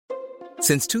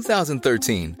Since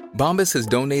 2013, Bombas has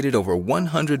donated over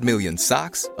 100 million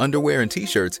socks, underwear, and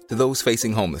T-shirts to those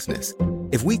facing homelessness.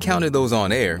 If we counted those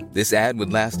on air, this ad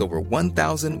would last over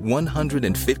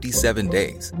 1,157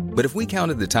 days. But if we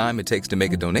counted the time it takes to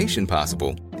make a donation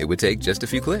possible, it would take just a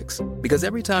few clicks. Because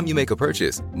every time you make a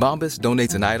purchase, Bombas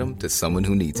donates an item to someone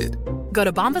who needs it. Go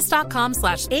to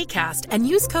bombas.com/ACAST and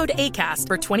use code ACAST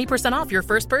for 20% off your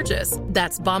first purchase.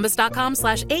 That's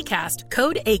bombas.com/ACAST,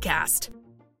 code ACAST.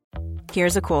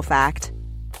 Here's a cool fact.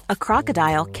 A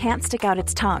crocodile can't stick out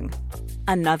its tongue.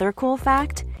 Another cool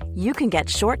fact, you can get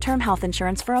short-term health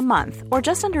insurance for a month or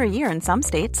just under a year in some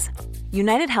states.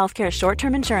 United Healthcare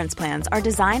short-term insurance plans are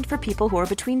designed for people who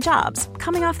are between jobs,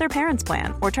 coming off their parents'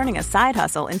 plan, or turning a side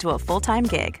hustle into a full-time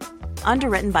gig.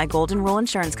 Underwritten by Golden Rule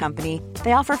Insurance Company,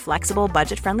 they offer flexible,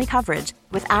 budget-friendly coverage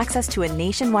with access to a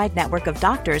nationwide network of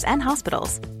doctors and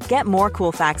hospitals. Get more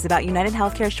cool facts about United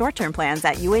Healthcare short-term plans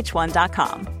at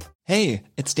uh1.com. Hey,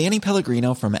 it's Danny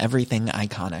Pellegrino from Everything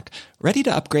Iconic. Ready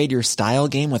to upgrade your style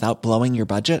game without blowing your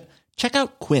budget? Check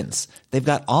out Quince.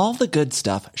 They've got all the good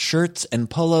stuff, shirts and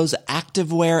polos,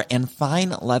 activewear, and fine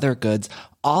leather goods,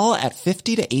 all at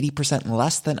 50 to 80%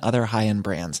 less than other high-end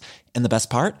brands. And the best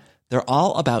part? They're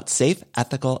all about safe,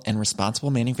 ethical, and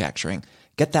responsible manufacturing.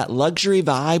 Get that luxury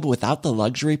vibe without the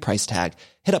luxury price tag.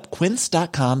 Hit up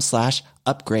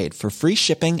quince.com/upgrade for free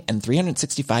shipping and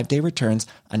 365-day returns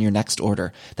on your next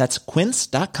order. That's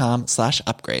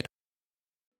quince.com/upgrade.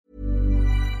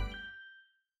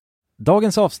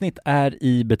 Dagens avsnitt är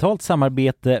i betalt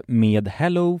samarbete med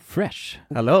Hello Fresh.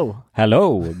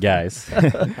 Hello guys.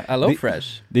 Hello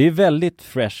Fresh. Det är väldigt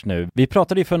fresh nu. Vi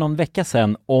pratade ju för någon vecka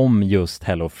sedan om just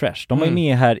Hello Fresh. De var ju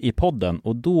med här i podden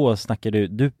och då snackade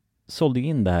du sålde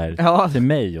in det här till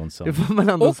mig, Jonsson. Det får man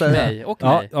ändå säga. Och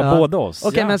mig. Ja, båda oss.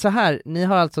 Okej, men så här, ni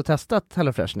har alltså testat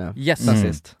Hello Fresh nu? Yes.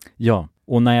 Sist. Ja,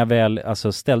 och när jag väl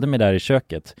ställde mig där i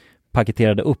köket,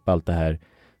 paketerade upp allt det här,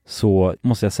 så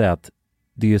måste jag säga att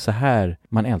det är ju så här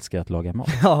man älskar att laga mat.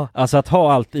 Ja. Alltså att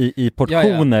ha allt i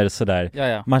portioner sådär.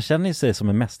 Ja. Man känner ju sig som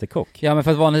en mästerkock. Ja, men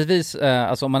för att vanligtvis,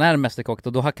 alltså om man är en mästerkock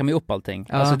då hackar man ju upp allting.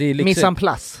 Ja. Alltså det är liksom... Mise en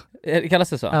place. Kallas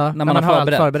det så? Ja, när man har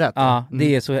förberett. Ja,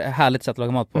 det är så härligt sätt att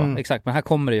laga mat på. Exakt, men här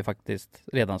kommer det ju faktiskt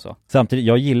redan så. Samtidigt,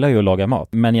 jag gillar ju att laga mat,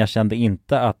 men jag kände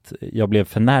inte att jag blev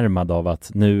förnärmad av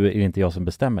att nu är det inte jag som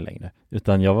bestämmer längre.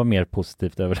 Utan jag var mer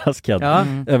positivt överraskad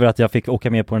över att jag fick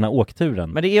åka med på den här åkturen.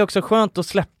 Men det är också skönt att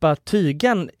släppa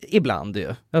tygen ibland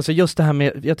ju. Alltså just det här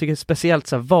med, jag tycker speciellt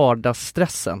så här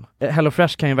vardagsstressen. Hello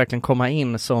Fresh kan ju verkligen komma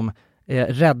in som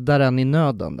räddaren i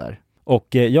nöden där. Och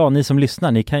ja, ni som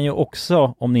lyssnar, ni kan ju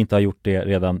också, om ni inte har gjort det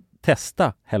redan,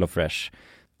 testa HelloFresh.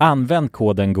 Använd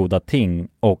koden GODATING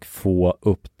och få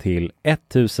upp till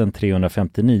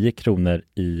 1359 kronor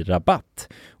i rabatt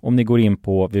om ni går in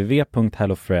på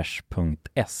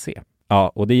www.hellofresh.se.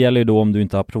 Ja, och det gäller ju då om du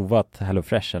inte har provat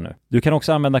HelloFresh ännu. Du kan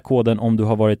också använda koden om du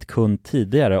har varit kund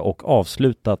tidigare och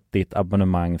avslutat ditt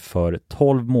abonnemang för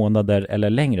 12 månader eller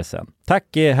längre sedan.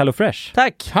 Tack HelloFresh!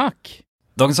 Tack!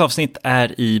 Dagens avsnitt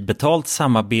är i betalt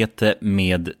samarbete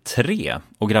med 3.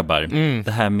 Och grabbar,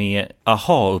 det här med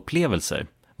aha-upplevelser.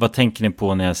 Vad tänker ni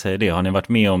på när jag säger det? Har ni varit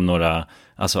med om några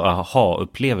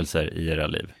aha-upplevelser i era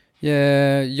liv?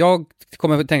 Jag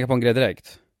kommer att tänka på en grej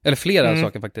direkt. Eller flera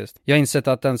saker faktiskt. Jag har insett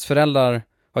att ens föräldrar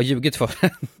har ljugit för en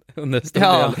under stor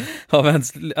del av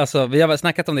ens... Alltså, vi har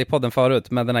snackat om det i podden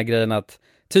förut, med den här grejen att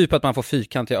typ att man får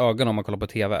fyrkantiga ögon om man kollar på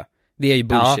tv. Det är ju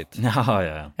bullshit.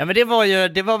 Ja, men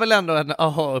det var väl ändå en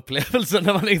aha-upplevelse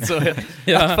när man insåg att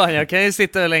fan, jag kan ju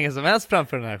sitta hur länge som helst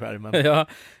framför den här skärmen. Ja,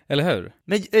 eller hur?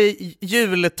 Men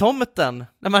jultomten,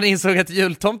 när man insåg att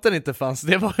jultomten inte fanns,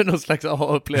 det var ju någon slags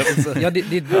aha-upplevelse. Ja, det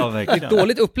är ett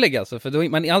dåligt upplägg alltså, för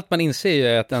då, allt man inser ju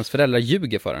är att ens föräldrar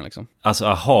ljuger för en liksom. Alltså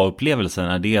aha-upplevelsen,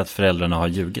 är det att föräldrarna har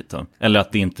ljugit då? Eller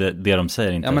att det inte, det de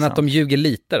säger inte är men sant? att de ljuger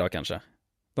lite då kanske.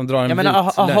 De drar en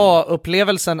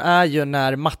aha-upplevelsen är ju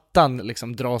när mattan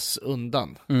liksom dras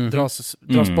undan. Dras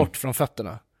bort från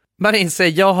fötterna. Man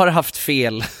inser, jag har haft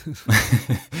fel.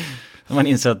 Man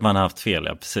inser att man har haft fel,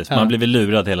 ja precis. Man har blivit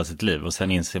lurad hela sitt liv och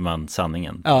sen inser man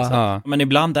sanningen. Men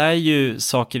ibland är ju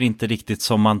saker inte riktigt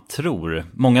som man tror.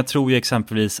 Många tror ju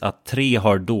exempelvis att 3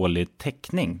 har dålig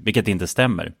täckning, vilket inte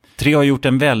stämmer. 3 har gjort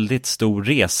en väldigt stor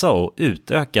resa och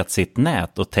utökat sitt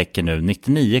nät och täcker nu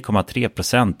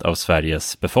 99,3% av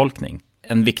Sveriges befolkning.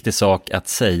 En viktig sak att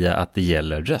säga att det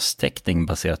gäller rösttäckning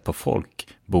baserat på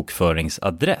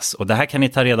folkbokföringsadress. Och det här kan ni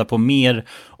ta reda på mer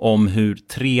om hur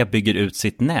 3 bygger ut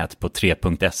sitt nät på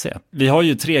 3.se. Vi har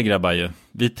ju 3 grabbar ju.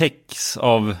 Vi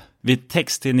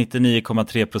täcks till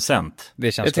 99,3%.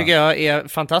 Det tycker jag är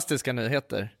fantastiska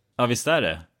nyheter. Ja, visst är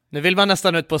det. Nu vill man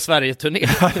nästan ut på Sverige-turné.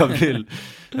 Ja, jag vill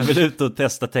ut och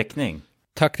testa täckning.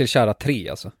 Tack till kära 3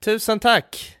 alltså. Tusen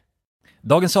tack!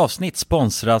 Dagens avsnitt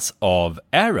sponsras av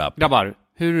AirUp. Grabbar,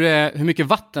 hur mycket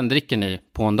vatten dricker ni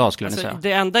på en dag skulle ni säga?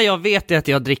 Det enda jag vet är att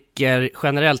jag dricker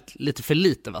generellt lite för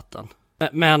lite vatten.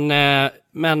 Men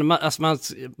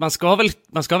man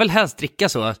ska väl helst dricka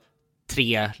så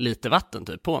 3 liter vatten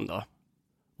typ på en dag.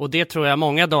 Och det tror jag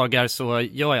många dagar så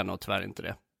gör jag nog tyvärr inte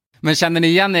det. Men känner ni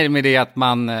igen er med det att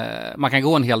man kan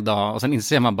gå en hel dag och sen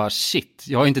inser man bara shit,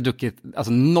 jag har inte druckit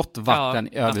alltså något vatten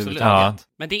överhuvudtaget. Ja.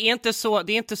 Men det är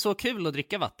inte så kul att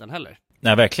dricka vatten heller.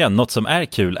 Nej, verkligen. Något som är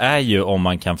kul är ju om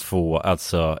man kan få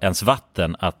alltså ens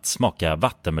vatten att smaka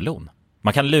vattenmelon.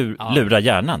 Man kan lura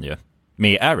hjärnan ju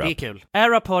med AirUp. Det är kul.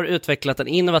 AirUp har utvecklat en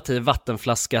innovativ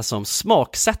vattenflaska som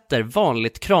smaksätter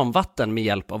vanligt kranvatten med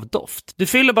hjälp av doft. Du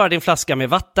fyller bara din flaska med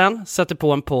vatten, sätter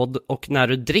på en podd och när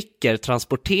du dricker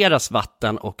transporteras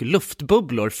vatten och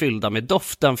luftbubblor fyllda med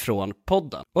doften från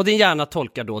podden. Och din hjärna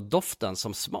tolkar då doften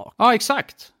som smak. Ja,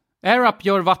 exakt. AirUp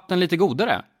gör vatten lite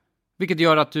godare, vilket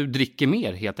gör att du dricker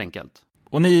mer helt enkelt.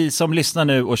 Och ni som lyssnar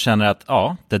nu och känner att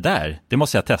det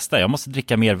måste jag testa. Jag måste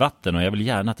dricka mer vatten och jag vill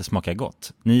gärna att det smakar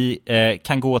gott. Ni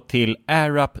kan gå till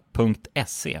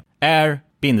airup.se.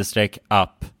 air-up.se.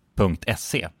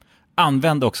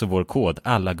 Använd också vår kod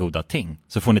alla goda ting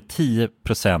så får ni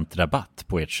 10% rabatt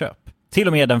på ert köp. Till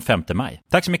och med den 5 maj.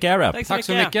 Tack så mycket AirUp. Tack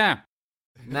så mycket.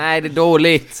 Nej, det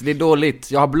är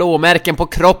dåligt. Jag har blåmärken på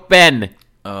kroppen.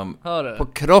 På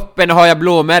kroppen har jag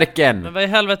blåmärken. Men vad i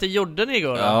helvete gjorde ni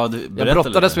igår då? Ja, jag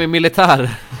brottades med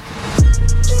militär.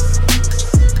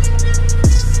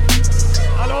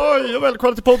 Halloj och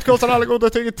välkommen till podcasten Alla goda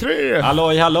ting 3.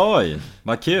 Halloj,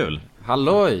 vad kul.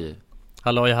 Halloj.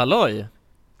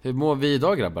 Hur mår vi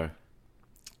idag grabbar?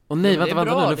 Och nej,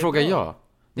 vänta, nu frågar jag.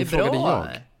 Det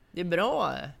är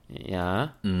bra. Ja.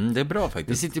 Det är bra faktiskt.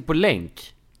 Vi sitter ju på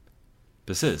länk.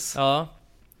 Precis. Ja.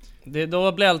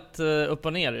 Då blir allt upp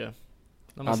och ner ju.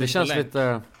 Ja, det känns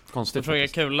lite konstigt. Du frågar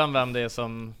Kulan vem det är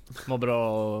som mår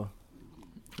bra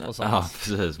och sånt. Ja,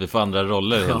 precis. Vi får andra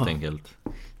roller helt enkelt.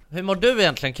 Hur mår du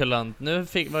egentligen, Kulan? Nu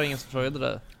var det ingen som frågade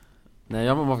det. Nej,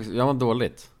 jag mår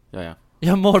dåligt. Ja.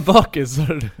 Jag mår bakis, sa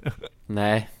du?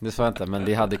 Nej, det sa jag inte, men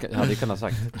det hade jag kunnat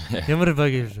sagt. Jag mår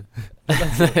bakis.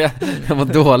 Jag mår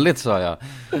dåligt, sa jag.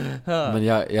 Men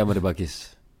jag mår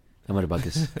bakis. Jag mår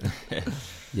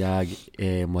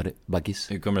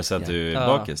bakis. Hur kommer det sig att du är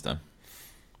bakis då?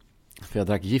 För jag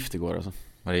drack gift igår alltså.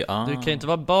 Du kan ju inte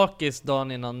vara bakis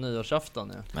dagen innan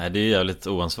nyårsafton ja. Nej, det är jävligt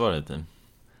oansvarigt.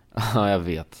 Ja, jag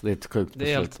vet. Det är ett sjukt beslut.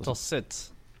 Det är helt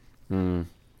tossigt.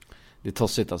 Det är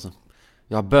tossigt alltså.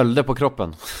 Jag har bölder på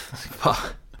kroppen.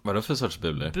 Vad är det för sorts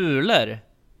bulor? Buler?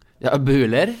 Ja,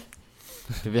 buler.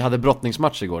 Vi hade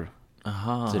brottningsmatch igår.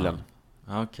 Aha. Tydligen.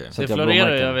 Okay. Det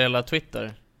florerar ju över hela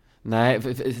Twitter. Nej,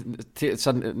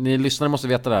 så ni lyssnare måste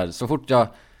veta det här. Så fort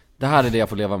det här är det jag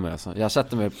får leva med alltså. Jag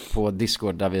sätter mig på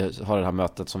Discord där vi har det här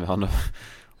mötet som vi har nu.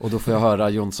 Och då får jag höra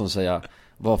Jonsson säga: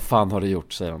 vad fan har du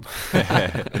gjort, säger han.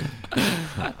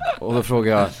 Och då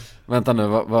frågar jag: vänta nu,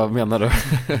 vad menar du?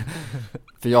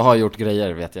 För jag har gjort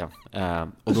grejer, vet jag.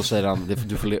 Och då säger han: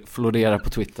 du florerar på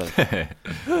Twitter.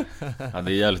 Ja,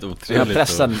 det är jävligt otrevligt. Den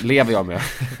pressen lever jag med.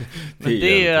 Men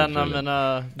det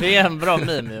är det är en bra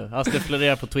meme ju. Alltså det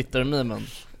florerar på Twitter-memen.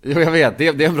 Jo, jag vet, det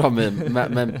är en bra meme.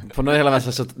 Men på några hela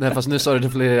vänster så, fast nu sa du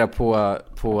florerar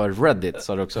på Reddit,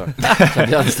 sa du också. Så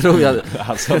jag tror jag...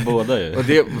 Han sa båda ju. Och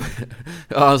det,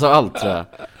 ja, han sa allt, tror jag.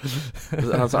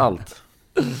 Han sa allt.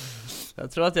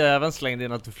 Jag tror att jag även slängde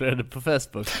in att du florerade på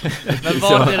Facebook. Men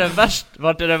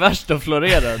vart är det värst att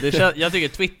florera? Jag tycker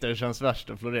Twitter känns värst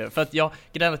att florera. För att jag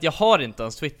har inte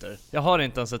ens Twitter. Jag har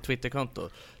inte ens ett Twitterkonto.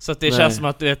 Så att det känns som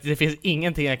att det finns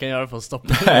ingenting jag kan göra för att stoppa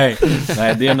det.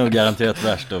 Nej, det är nog garanterat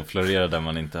värst att florera där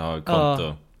man inte har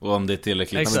konto. Och om det är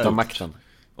tillräckligt stort. Makten.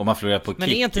 Om man florerar på men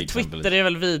är inte Twitter är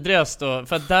väl vidrigast då?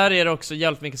 För att där är det också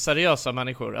jävligt mycket seriösa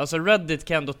människor. Alltså Reddit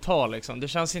kan ändå ta liksom. Det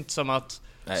känns inte som att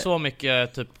så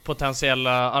mycket typ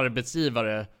potentiella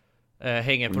arbetsgivare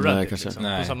hänger på Reddit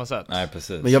liksom, på samma sätt. Nej,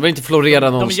 precis. Men jag vill inte florera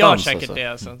någonstans. De gör säkert det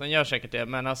alltså. De gör säkert det.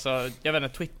 Men alltså, jag vet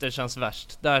inte, Twitter känns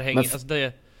värst. Där hänger, alltså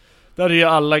där är ju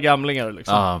alla gamlingar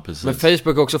liksom. Ja, precis. Men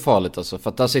Facebook är också farligt alltså. För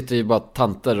att där sitter ju bara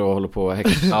tanter och håller på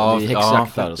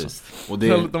häxjakt där alltså. Och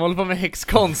de håller på med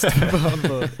häxkonst.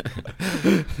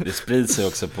 Det sprids sig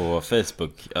också på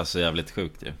Facebook. Alltså jävligt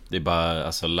sjukt ju. Det är bara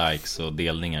alltså likes och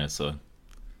delningar så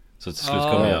till slut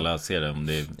kommer ju alla se det om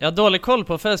det är... Jag har dålig koll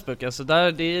på Facebook alltså,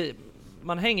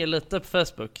 man hänger lite på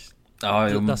Facebook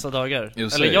dessa dagar.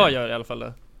 Eller jag gör i alla fall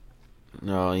det.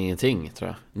 Ja, ingenting tror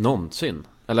jag. Någonsin.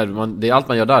 Eller det är allt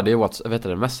man gör där, det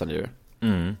är Messenger.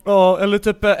 Ja, eller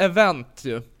typ event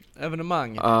ju.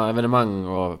 Evenemang. Ja, evenemang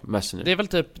och Messenger.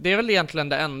 Det är väl egentligen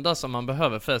det enda som man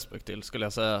behöver Facebook till, skulle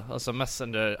jag säga. Alltså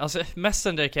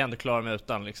Messenger kan jag ändå klara mig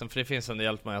utan liksom, för det finns en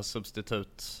hjälp med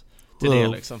substitut till det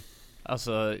liksom.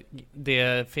 Alltså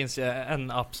det finns ju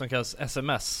en app som kallas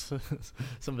SMS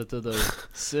som betyder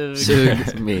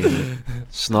sug min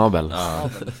snabel. Ja,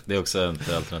 det är också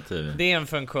ett alternativ. Det är en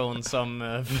funktion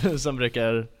som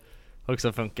brukar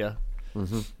också funka.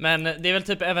 Men det är väl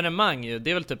typ evenemang ju.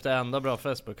 Det är väl typ det enda bra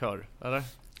Facebook har, eller?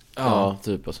 Ja,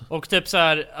 typ alltså. Och typ så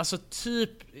här, alltså typ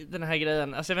den här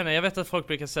grejen. Alltså jag vet att folk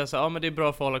brukar säga så här, ja men det är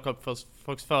bra för att hålla koll på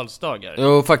folks födelsedagar.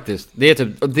 Jo, faktiskt. Det är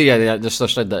typ, och det är det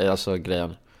största alltså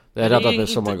grejen. Jag är rädd att det är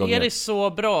så många gånger. Är det så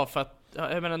bra för att,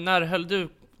 jag menar,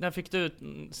 när fick du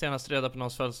senast reda på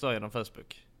någons födelsedag genom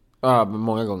Facebook? Ja,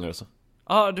 många gånger alltså.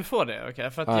 Ja, du får det,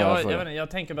 okej. För att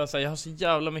jag tänker bara säga, jag har så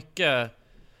jävla mycket.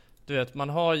 Du vet, man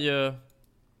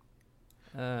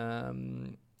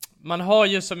har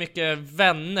ju så mycket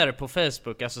vänner på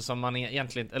Facebook, alltså som man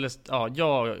egentligen,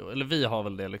 eller vi har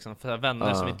väl det liksom, för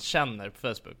vänner som vi inte känner på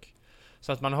Facebook.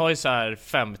 Så att man har ju så här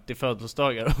 50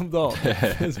 födelsedagar om dagen på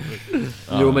Facebook.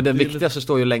 Jo, men den viktigaste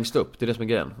står ju längst upp. Det är det som är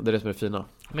grejen, och det är det som är fina.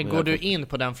 Men går du in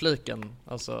på den fliken?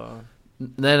 Alltså...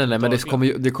 Nej, men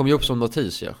det kommer ju upp som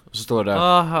notis, ja. Och så står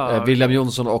det William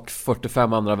Jonsson och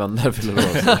 45 andra vänner fyller år.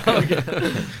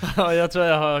 Ja, jag tror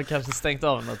jag har kanske stängt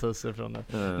av notiser från det.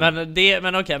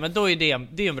 Men då är det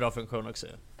är en bra funktion också.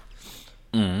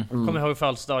 Kom ihåg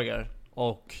födelsedagar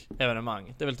och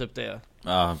evenemang. Det är väl typ det.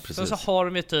 Ja, precis. Sen så har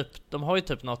de har ju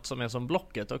typ något som är som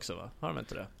Blocket också, va? Har de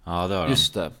inte det? Ja, det har de.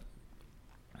 Just det.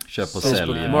 Köp och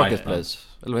sälj Marketplace.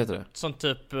 Eller vad heter det? Som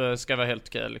typ ska vara helt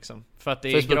okej liksom. För att det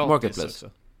är Facebook gratis Marketplace också.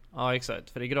 Ja, exakt.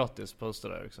 För det är gratis att posta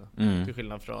där också. Till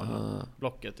skillnad från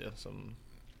Blocket som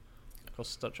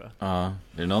kostar, tror jag. Ja.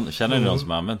 Känner ni någon som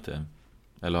har använt det?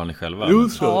 Eller har ni själva?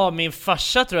 Ja, min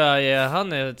farsa tror jag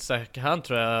han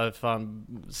tror jag fan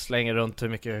slänger runt hur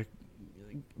mycket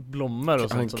blommor och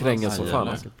sånt. Han kränger så fan.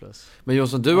 Marketplace. Men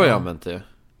Jonsson, du har ju använt det.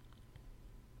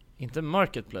 Inte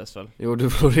Marketplace väl? Jo, du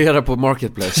florerar på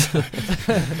Marketplace.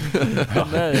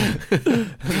 Nej.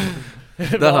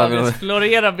 Där har vi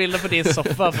florera bilder på din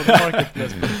soffa på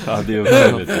Marketplace. Ja, det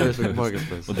är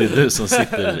otroligt. Och det är du som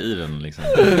sitter i den liksom.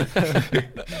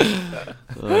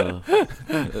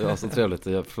 Ja, så trevligt.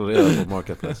 Jag florerar på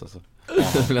Marketplace alltså.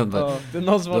 Det är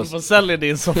någon som håller på att sälja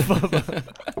din soffa.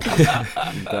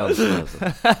 Inte alls alltså.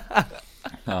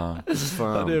 Ja. Det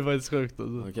är faktiskt sjukt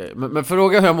alltså. Okej, men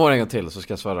fråga hur jag mår en gång till så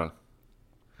ska jag svara.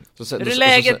 Är det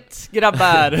läget,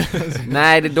 grabbar?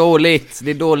 Nej, det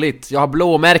är dåligt. Jag har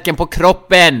blåmärken på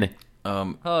kroppen.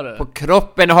 På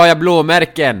kroppen har jag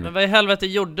blåmärken. Men vad i helvete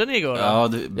gjorde ni igår då? Ja,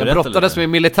 jag brottades med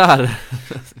militär.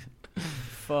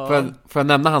 Får jag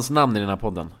nämna hans namn i den här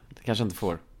podden? Det kanske inte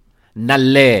får.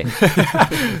 Nalle.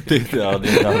 Det är inte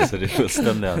alls det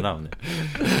fullständiga namn.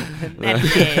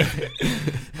 Nalle.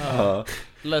 Ja.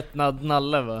 Löjtnant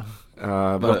Nalle, va?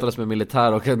 Brottades med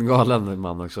militär och en galen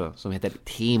man också som heter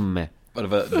Tim.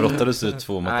 Brottades du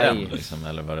 2 mot 1 liksom,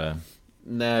 eller var det?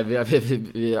 Nej,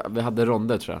 vi hade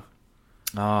ronder, tror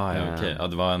jag. Okej. Ja,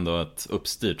 det var ändå ett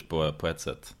uppstyrt på ett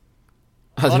sätt.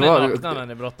 Var ni nakna när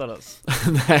ni brottades?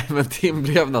 Nej, men Tim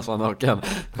blev nästan naken.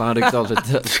 För han ryckte av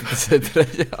sig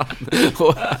tröjan.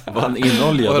 Var han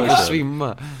inoljad och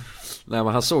svimma. Nej,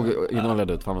 men han såg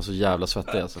inoljad ut, för han var så jävla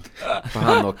svettig alltså. För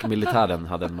han och militären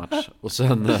hade en match. Och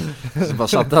sen så bara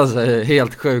satt han sig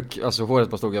helt sjuk. Alltså håret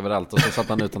bara stod överallt. Och så satt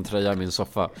han utan tröja i min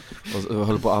soffa och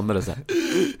höll på att använda sig.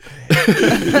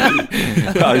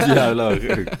 Ja, jävla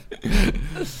sjuk.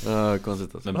 Ja,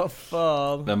 konstigt alltså. Vad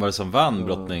fan? Vem var det som vann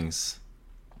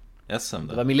brottnings-SM då?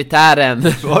 Det var militären.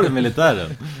 Var det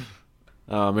militären?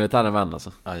 Ja, militären vann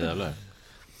alltså. Ja, jävlar.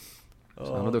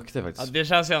 Så han var duktig faktiskt. Ja, det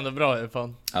känns ju ändå bra i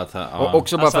fan. Och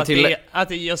också bara alltså för att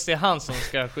det just är han som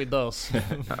ska skydda oss.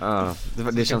 Ja,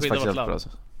 det känns faktiskt helt bra alltså.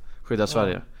 Skydda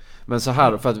Sverige. Men så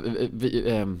här, för att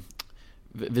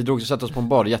vi drog och satte oss på en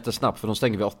bar jättesnabbt, för de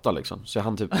stänger vid 8 liksom. Så jag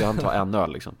hann ta en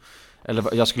öl liksom.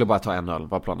 Eller jag skulle bara ta en öl,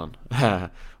 var planen.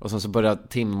 Och sen så började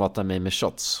Tim mata mig med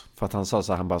shots. För att han sa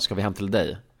så här, han bara, ska vi hem till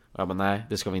dig? Och jag bara, nej,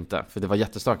 det ska vi inte. För det var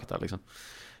jättestökigt där liksom.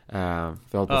 För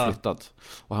jag håller på att flyttat.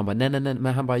 Och han bara, nej, men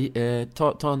han bara,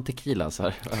 ta en tequila så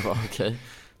här. Jag bara, okej.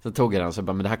 Så tog jag den, så jag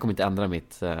bara, men det här kommer inte ändra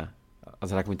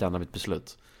mitt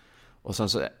beslut. Och sen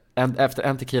så efter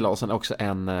en tequila och sen också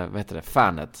en, vad heter det,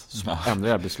 Fernet, så ändrar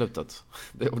jag beslutet.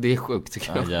 Och det är sjukt,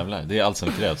 tycker jag. Ja, jävlar. Det är allt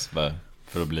som krävs bara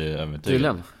för att bli övertygad.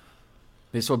 Tydligen.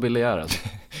 Det är så billig är alltså.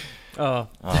 Ja.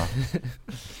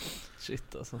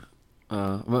 Shit alltså.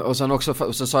 Och sen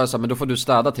sa jag så här, men då får du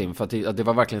städa Tim, för att det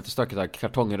var verkligen lite stökigt där,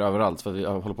 kartonger överallt, för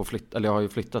jag håller på att flytta, eller jag har ju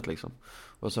flyttat liksom.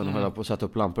 Och sen höll jag på att sätta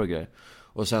upp lampor och grejer.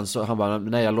 Och sen så han bara,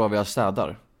 nej jag lovar jag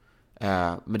städar.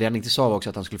 Men det han inte sa var också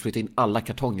att han skulle flytta in alla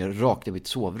kartonger rakt i mitt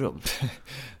sovrum.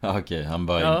 Okej, han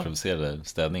bara improviserade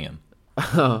städningen.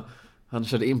 Han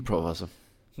körde improv alltså.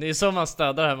 Det är så man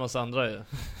städar hemma hos andra ju.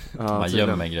 Man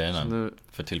gömmer grejerna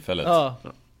för tillfället. Ja,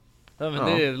 men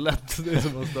det är lätt. Det är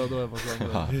som att städa hemma hos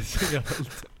andra. Det är så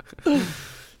gammalt.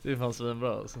 Det är fan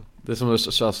svinbra alltså. Det är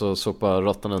som att sopa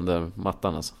råttan under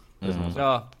mattan alltså.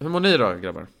 Ja. Hur mår ni då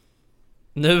grabbar?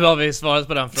 Nu har vi svarat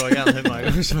på den frågan. Hur många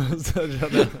gånger som helst.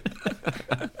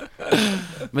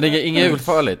 Men det är inget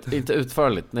utförligt. Inte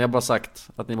utförligt. Ni har bara sagt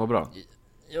att ni mår bra.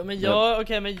 Ja men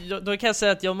då kan jag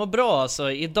säga att jag mår bra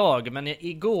alltså idag. Men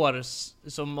igår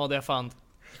så mådde jag fan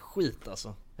skit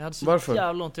alltså. Jag hade så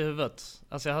jävla ont i huvudet.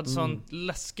 Alltså jag hade sån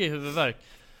läskig huvudvärk.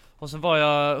 Och så var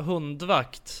jag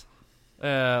hundvakt.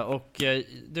 Och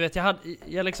du vet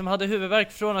jag liksom hade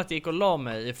huvudvärk från att jag gick och la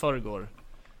mig i förrgår.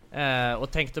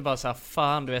 Och tänkte bara så här,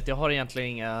 fan du vet jag har egentligen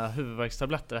inga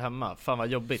huvudvärkstabletter hemma. Fan vad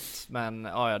jobbigt. Men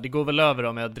ja, det går väl över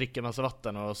om jag dricker massa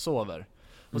vatten och sover.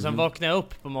 Och sen vaknade jag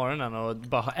upp på morgonen och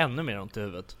bara har ännu mer ont i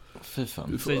huvudet. Fy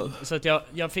fan. Så att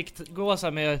jag fick gå så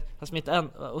här med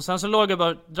och sen så låg jag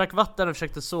bara, drack vatten och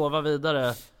försökte sova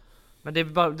vidare. Men det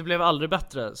blev aldrig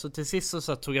bättre. Så till sist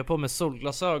så tog jag på mig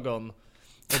solglasögon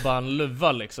och bara en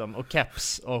luva liksom och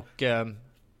keps och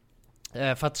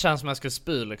för att det känns som jag skulle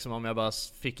spy liksom, om jag bara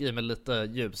fick i mig lite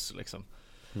ljus liksom.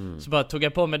 Så bara tog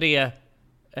jag på mig det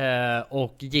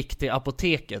och gick till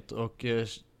apoteket och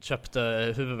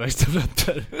köpte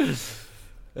huvudvärkstabletter.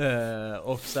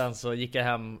 Och sen så gick jag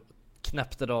hem,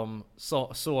 knäppte dem,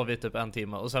 sov i typ 1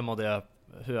 timme och sen mådde jag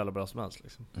hur jävla bra som helst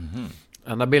liksom.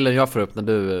 Den där bilden jag får upp när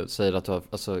du säger att du har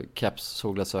alltså keps,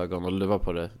 solglasögon och luva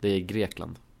på det är i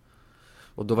Grekland.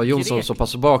 Och då var Jonsson så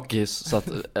pass bakis så att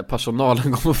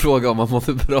personalen kom och frågade om han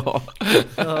mådde bra.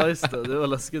 Ja just det var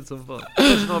läskigt som fan.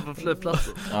 Personal på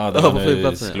flygplatsen. Ja, det var när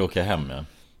vi skulle åka hem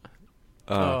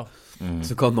ja.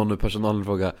 Så kom någon ur personalen och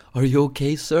frågade, are you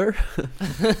okay sir?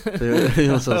 Det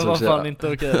var fan inte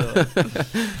okej då.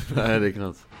 Nej det är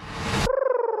knappt.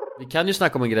 Vi kan ju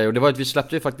snacka om en grej, och det var att vi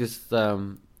släppte ju faktiskt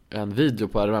en video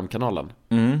på RMM-kanalen.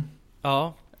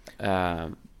 Ja.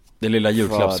 Det lilla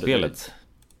julklappsspelet.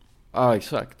 Ja,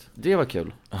 exakt. Det var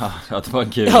kul. Ja, det var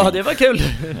kul. Ja, det var kul.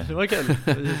 Det var kul.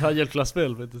 Vi har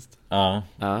julklappsspel faktiskt. Ja,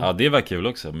 det var kul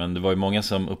också. Men det var ju många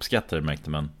som uppskattade det, märkte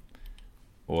man.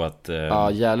 Och att,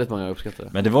 ja, jävligt många uppskattade.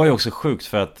 Men det var ju också sjukt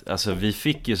för att alltså, vi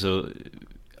fick ju så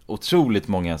otroligt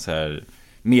många så här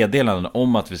meddelanden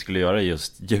om att vi skulle göra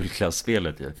just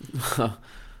julklappsspelet.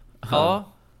 Ja,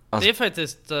 det är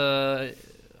faktiskt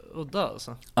udda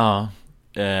alltså. Ja.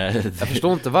 Jag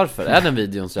förstår inte varför. Är den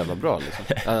videon så jävla bra liksom?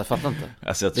 Jag fattar inte.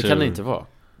 Alltså, det kan det inte vara.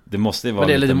 Det måste ju vara.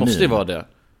 Men det måste ju vara det.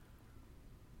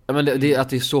 Ja, men det att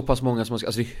det är så pass många som,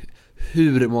 alltså det är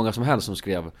hur många som helst som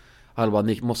skrev. Alltså,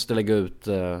 ni måste lägga ut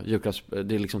julklapps,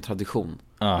 det är liksom tradition.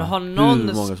 Men har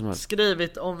någon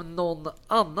skrivit om någon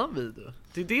annan video?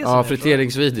 Det är det som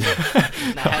friteringsvideo.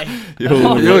 Nej. Jo.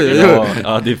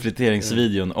 Ja, det är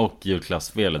friteringsvideon och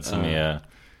julklappsspelet som är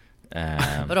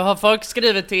Men då har folk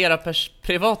skrivit till era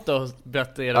privata och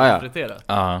bett er att fritera?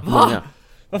 Ja. Va?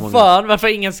 Vad fan? Varför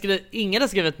ingen har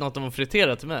skrivit något om att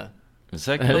fritera till mig?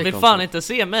 Säkert. De vill fan inte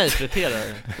se mig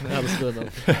fritera.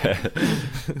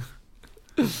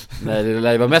 Nej, det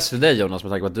lär ju vara mest för dig Jonas,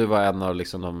 med tanke på att du var en av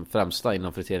liksom de främsta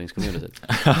inom friteringscommunity.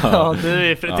 Ja,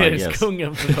 du är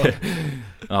friteringskungen.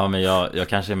 Ja, men jag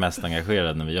kanske är mest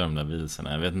engagerad när vi gör de där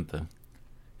videorna. Jag vet inte.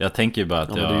 Jag tänker ju bara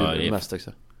att jag är mest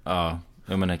också. Ja,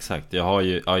 men exakt. Jag har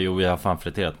ju, jag har fan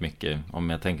friterat mycket om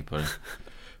jag tänker på det.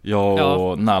 Jag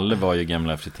och Nalle var ju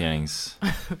gamla friterings...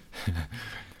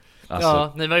 alltså,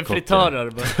 ja, ni var ju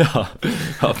fritörer.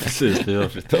 Ja, precis, vi var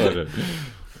fritörer.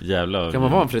 Jävlar. Kan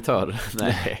man vara en fritör?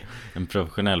 Nej. En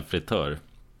professionell fritör.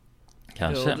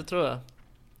 Kanske. Jo, det tror jag.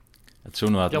 Jag tror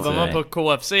nog att jobbar man på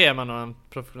KFC är man nog en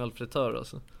professionell fritör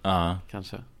alltså. Ja,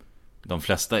 kanske. De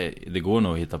flesta, det går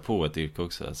nog att hitta på ett yrke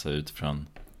också, alltså utifrån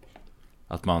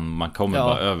att man kommer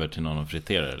bara över till någon och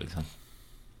friterar liksom.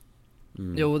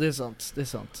 Jo, det är sant, det är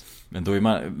sant. Men då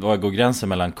vad går gränsen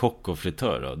mellan kock och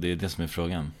fritör då? Det är det som är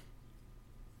frågan.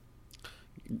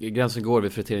 Gränsen går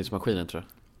vid friteringsmaskinen, tror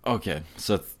jag. Okej,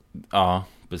 så att, ja,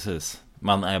 precis.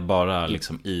 Man är bara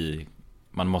liksom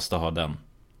man måste ha den.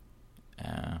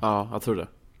 Ja, jag tror det.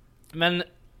 Men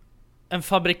en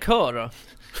fabrikör då?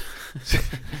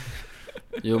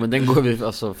 Jo, men den går vid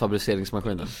alltså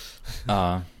fabriceringsmaskinen.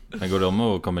 Ja, men går de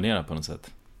att kombinera på något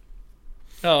sätt?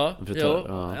 Ja,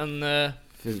 en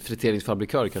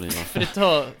friteringsfabrikör kan det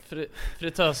vara.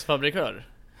 Fritösfabrikör.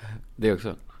 Det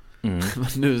också.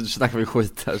 Nu snackar vi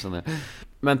skit här sån här.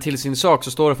 Men till sin sak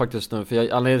så står det faktiskt nu, för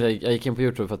jag gick in på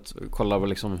YouTube för att kolla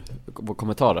vår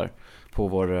kommentarer på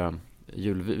vår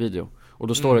julvideo. Och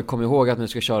då står det, kom ihåg att ni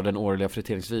ska köra den årliga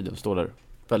friteringsvideon, står där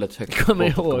väldigt högt. Kom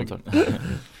ihåg.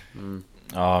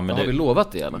 Ja, men har vi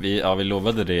lovat det eller? Vi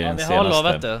lovade det den senaste. Ja, vi har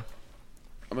lovat det.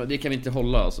 Ja, men det kan vi inte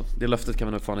hålla alltså. Det löftet kan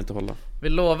vi nog fan inte hålla. Vi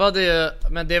lovade ju,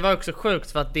 men det var också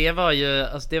sjukt för att det var ju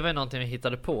någonting vi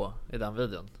hittade på i den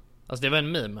videon. Alltså det var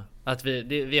en meme. Att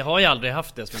vi har ju aldrig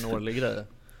haft det som en årlig grej.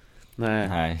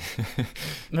 Nej.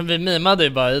 Men vi mimade ju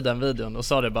bara i den videon och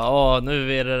sa det bara,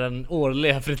 nu är det den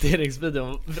årliga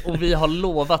friteringsvideon och vi har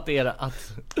lovat er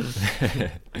att...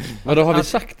 Vadå, har vi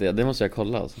sagt det? Det måste jag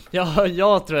kolla alltså. Ja,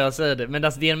 jag tror jag säger det. Men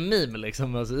alltså, det är en meme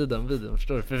liksom alltså, i den videon,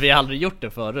 förstår du? För vi har aldrig gjort det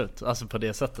förut, alltså på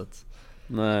det sättet.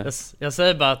 Nej. Jag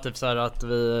säger bara typ så här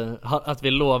att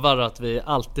vi lovar att vi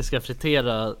alltid ska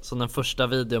fritera som den första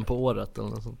videon på året eller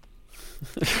något sånt.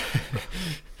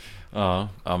 Ja,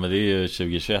 men det är ju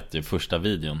 2021, det är första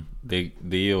videon. Det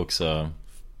är ju också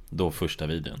då första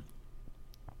videon.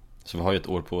 Så vi har ju ett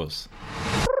år på oss.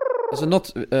 Alltså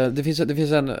det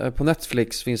finns en på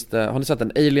Netflix finns det, har ni sett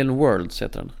den? Alien Worlds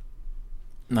heter den?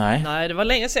 Nej, det var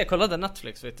länge sedan jag kollade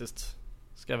Netflix faktiskt.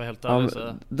 Ska jag vara helt ärlig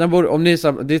så. Den borde, om ni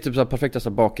det är typ så här perfekta så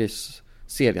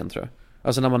bakis-serien tror jag.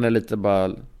 Alltså när man är lite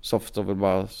bara soft och vill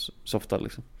bara softa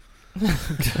liksom.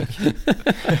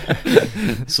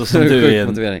 Så som du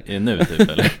är nu typ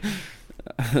eller?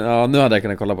 Ja, nu hade jag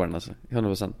kunnat kolla på den alltså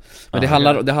 100%. Men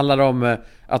det handlar om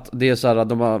att det är så här att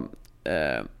de har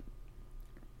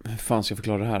hur fan ska jag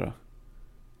förklara det här då?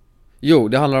 Jo,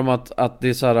 det handlar om att det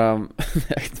är så här jag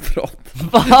är inte bra.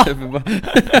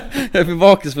 Jag är för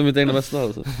bakis för mitt egna bästa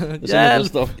alltså.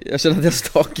 Jag känner att jag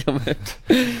stakar mig.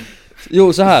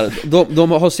 Jo, så här,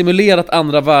 de har simulerat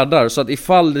andra världar så att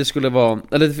ifall det skulle vara,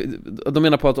 eller de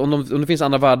menar på att om det finns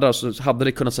andra världar så hade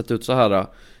det kunnat sett ut så här.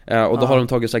 Och då har de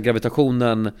tagit så här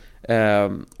gravitationen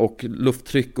och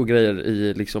lufttryck och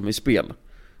grejer i spel.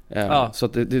 Så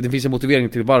att det finns en motivering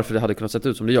till varför det hade kunnat sett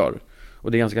ut som det gör.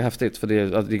 Och det är ganska häftigt för det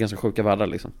är ganska sjuka världar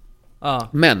liksom.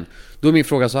 Men då är min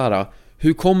fråga så här: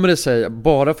 hur kommer det sig,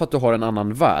 bara för att du har en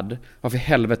annan värld, varför i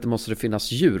helvete måste det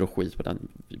finnas djur och skit på den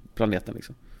planeten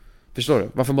liksom? Förstår du?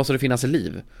 Varför måste det finnas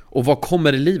liv? Och var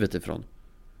kommer det livet ifrån?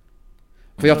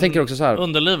 För jag tänker också så här.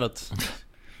 Underlivet.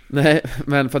 Nej,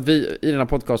 men för att vi i den här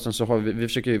podcasten så har vi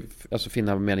försöker ju alltså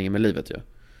finna meningen med livet ju.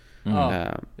 Ja,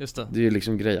 just det. Det är ju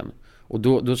liksom grejen. Och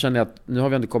då känner jag att nu har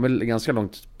vi ändå kommit ganska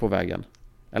långt på vägen.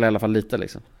 Eller i alla fall lite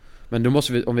liksom. Men då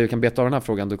måste vi, om vi kan beta av den här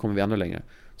frågan, då kommer vi ännu längre.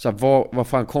 Så här, var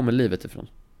fan kommer livet ifrån?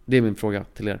 Det är min fråga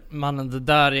till er. Mannen, det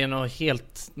där är nog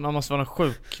helt... Man måste vara en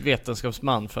sjuk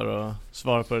vetenskapsman för att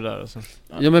svara på det där alltså.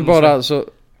 Ja, men bara så...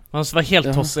 Man måste vara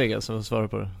helt tossig alltså för att svara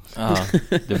på det. Ja,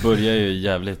 det börjar ju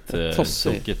jävligt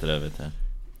tokigt det där, vet jag.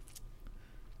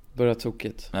 Börjar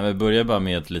tokigt. Nej, men börjar bara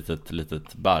med ett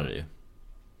litet barr.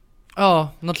 Ja,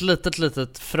 något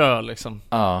litet frö liksom.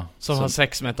 Ja. Som har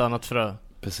sex med ett annat frö.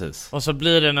 Precis. Och så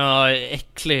blir det något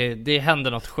äckligt. Det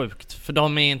händer något sjukt. För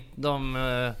de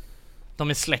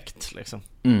är släkt liksom.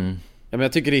 Ja, men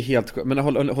jag tycker det är helt sjukt. Men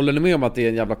håller ni med om att det är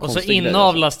en jävla konstig grej? Och så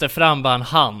inavlas det fram bara en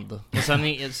hand. Och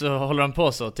sen så håller de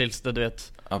på så tills det, du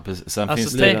vet. Ja, precis. Sen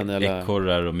alltså, finns det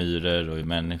ekorrar och myror och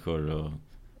människor och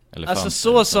elefanter.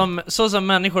 Alltså så som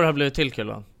människor har blivit till,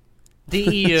 Kulan. Det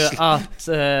är ju att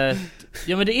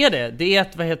ja, men det är det. Det är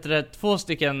att, vad heter det, två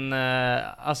stycken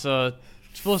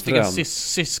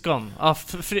syskon. Ja,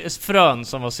 frön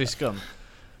som var syskon.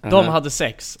 De hade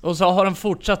sex. Och så har de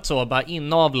fortsatt så, bara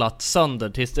inavlat sönder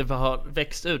tills det har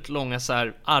växt ut långa så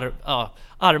här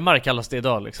armar kallas det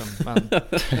idag liksom.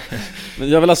 Men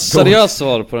jag vill ha seriöst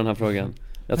svar på den här frågan.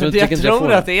 Jag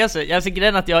tror att det är så. Jag tycker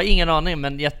grejen att jag har ingen aning,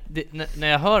 men när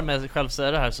jag hör mig själv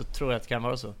säga det här så tror jag att det kan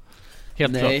vara så.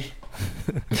 Helt klart.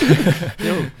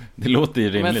 Jo. Det låter ju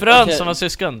rimligt. Men frön som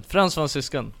var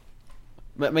syskon.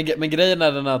 Men grejen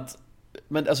är den att,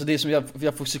 men alltså det som jag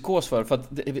får psykos för att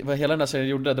vad hela den här serien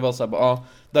gjorde, det var så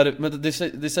här, men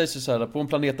det sägs ju så här, på en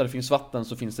planet där det finns vatten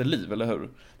så finns det liv, eller hur?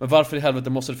 Men varför i helvete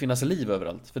måste det finnas liv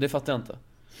överallt? För det fattar jag inte.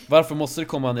 Varför måste det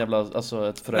komma en jävla, alltså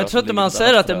ett frö? Jag tror inte man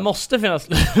säger att det måste finnas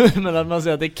liv, men att man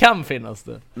säger att det kan finnas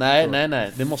det.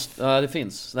 Nej, det måste, det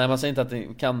finns. Nej, man säger inte att det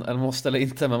kan, eller måste eller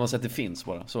inte, men man säger att det finns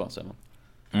bara, så säger man.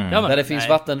 Ja, där det finns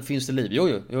vatten finns det liv,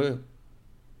 jo.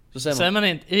 Så säger man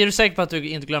inte. Är du säker på att du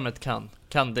inte glömmer ett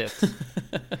kan det?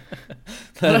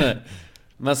 nej.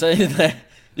 Man säger nej.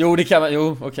 Jo, det kan man.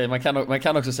 Jo, okej, man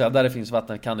kan också säga att där det finns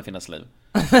vatten kan det finnas liv.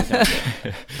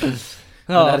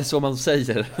 Ja. Eller är det så man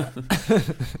säger?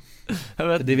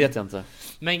 Det vet jag inte.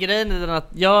 Men grejen är den att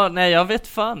jag vet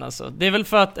fan alltså. Det är väl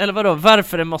för att, eller vadå,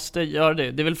 varför det måste göra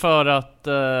det? Det är väl för att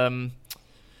det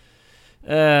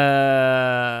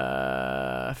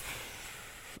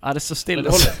är så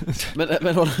stilla.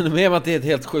 Men håller ni med om att det är ett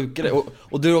helt sjukt grej?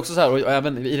 Och du är också så här, och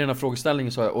även i den här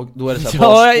frågeställningen så här, och då är det så här,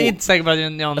 jag är inte säker på att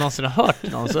jag någonsin har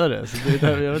hört någon så det. Så det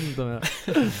är, jag vet inte om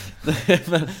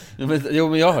jag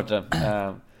men jag har hört det.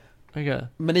 Okay.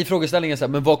 Men i frågeställningen så här,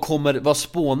 men vad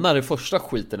spånar det första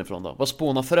skiten ifrån då? Vad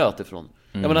spånar fröet ifrån?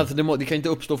 Jag menar att det kan inte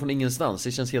uppstå från ingenstans.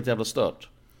 Det känns helt jävla stört.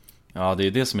 Ja, det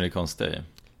är det som är det konstiga.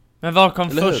 Men vad kom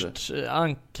först?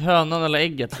 Hönan eller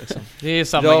ägget liksom? Det är ju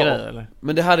samma grej eller?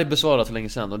 Men det här är besvarat för länge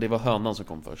sedan och det var hönan som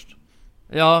kom först.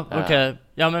 Ja, okej.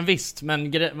 Ja men visst,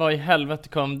 men vad i helvete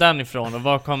kom den ifrån? Och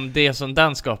var kom det som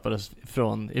den skapades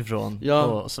ifrån ja,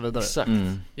 och så vidare? Exakt.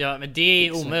 Ja, men det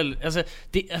är omöjligt. Alltså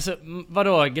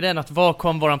vadå, grejen att var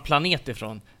kom våran planet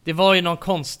ifrån? Det var ju någon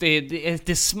konstig,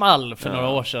 det small för några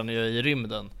år sedan i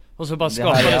rymden. Och så bara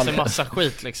skapades en massa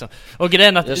skit liksom. Och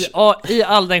grejen att i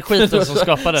all den skiten som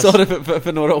skapades. Sa du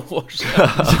för några år sedan?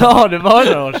 Ja, det var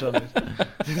några år sedan.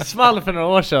 Det small för några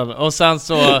år sedan. Och sen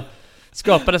så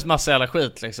skapades massa jävla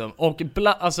skit liksom. Och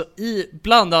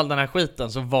bland all den här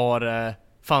skiten så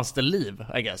fanns det liv,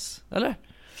 I guess. Eller?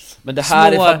 Men det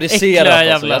här är fabricerat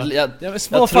jävla,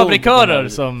 små fabrikörer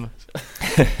som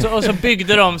och så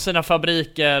byggde de sina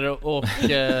fabriker och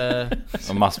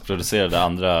massproducerade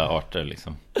andra arter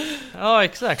liksom. Ja,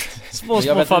 exakt. Små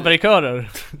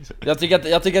fabrikörer. Jag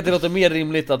tycker att det låter mer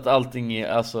rimligt att allting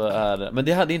är men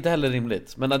det är inte heller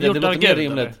rimligt. Men det låter mer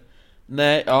rimligt. Eller?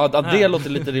 Nej, det låter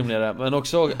lite rimligare. Men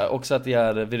också att det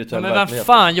är virtuell verklighet. Men vem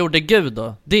fan gjorde Gud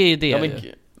då? Det är det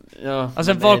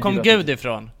alltså var kom Gud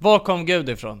ifrån? Var kom Gud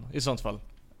ifrån i sånt fall?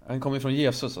 Han kom ifrån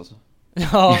Jesus alltså.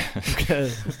 Ja,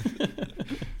 okej.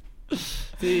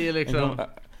 Det är liksom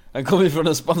han kommer ifrån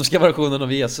den spanska versionen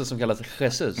av Jesus som kallas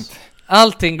Jesus.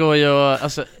 Allting har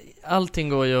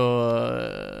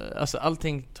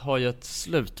ju ett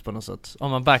slut på något sätt.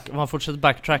 Om man fortsätter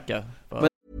backtracka.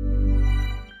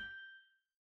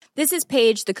 This is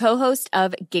Paige, the co-host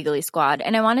of Giggly Squad,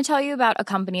 and I want to tell you about a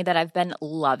company that I've been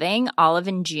loving,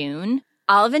 Olive & June.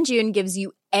 Olive & June gives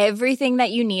you everything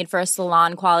that you need for a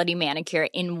salon-quality manicure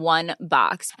in one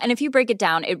box. And if you break it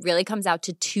down, it really comes out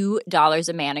to $2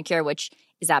 a manicure, which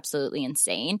is absolutely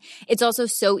insane. It's also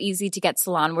so easy to get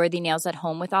salon-worthy nails at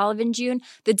home with Olive & June.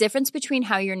 The difference between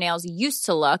how your nails used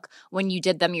to look when you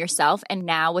did them yourself and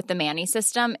now with the Mani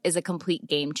system is a complete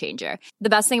game changer.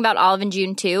 The best thing about Olive &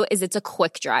 June, too, is it's a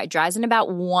quick dry. Dries in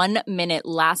about 1 minute,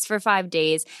 lasts for 5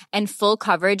 days, and full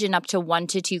coverage in up to 1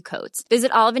 to 2 coats.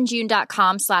 Visit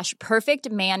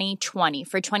oliveandjune.com/perfectmani20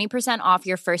 for 20% off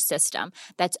your first system.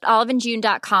 That's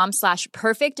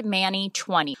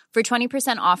oliveandjune.com/perfectmani20 for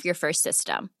 20% off your first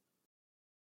system.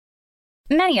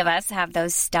 Many of us have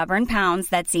those stubborn pounds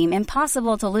that seem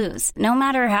impossible to lose, no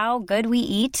matter how good we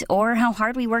eat or how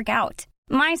hard we work out.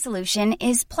 My solution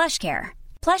is PlushCare.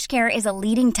 PlushCare is a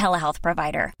leading telehealth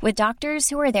provider with doctors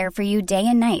who are there for you day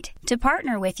and night to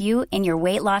partner with you in your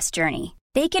weight loss journey.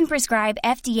 They can prescribe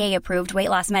FDA-approved weight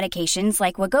loss medications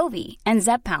like Wegovy and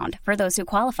Zepbound for those who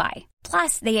qualify.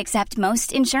 Plus, they accept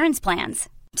most insurance plans.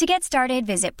 To get started,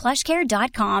 visit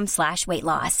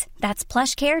plushcare.com/weightloss. That's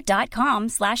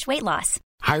plushcare.com/weightloss.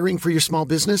 Hiring for your small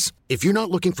business? If you're not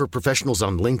looking for professionals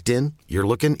on LinkedIn, you're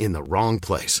looking in the wrong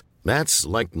place.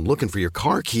 That's like looking for your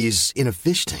car keys in a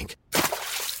fish tank.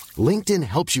 LinkedIn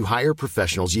helps you hire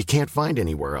professionals you can't find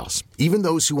anywhere else, even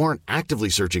those who aren't actively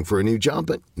searching for a new job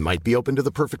but might be open to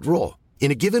the perfect role.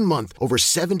 In a given month, over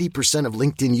 70% of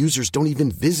LinkedIn users don't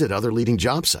even visit other leading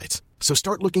job sites. So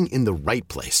start looking in the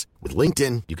right place. With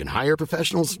LinkedIn, you can hire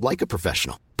professionals like a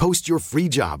professional. Post your free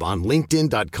job on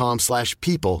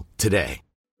linkedin.com/people today.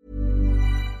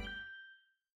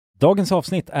 Dagens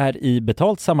avsnitt är i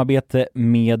betalt samarbete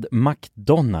med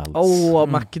McDonalds.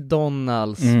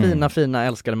 McDonalds. Fina,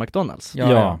 älskade McDonalds.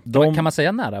 Ja. Kan man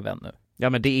säga nära vän nu? Ja,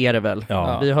 men det är det väl.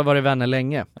 Ja. Vi har varit vänner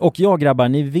länge. Och grabbar,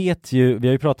 ni vet ju, vi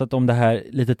har ju pratat om det här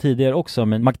lite tidigare också,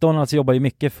 men McDonalds jobbar ju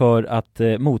mycket för att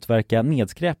motverka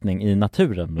nedskräpning i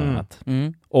naturen bland annat.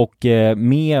 Och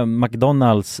med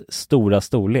McDonalds stora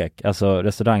storlek, alltså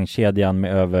restaurangkedjan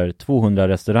med över 200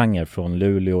 restauranger från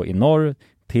Luleå i norr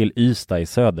till Ystad i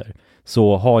söder,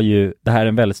 så har ju det här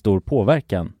en väldigt stor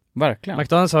påverkan. Verkligen.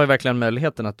 McDonalds har ju verkligen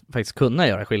möjligheten att faktiskt kunna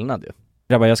göra skillnad ju.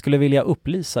 Grabbar, jag skulle vilja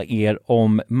upplysa er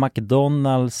om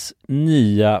McDonalds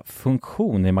nya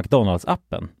funktion i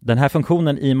McDonalds-appen. Den här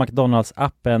funktionen i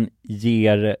McDonalds-appen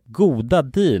ger goda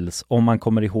deals om man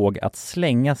kommer ihåg att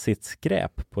slänga sitt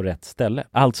skräp på rätt ställe.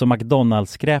 Alltså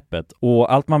McDonalds-skräpet.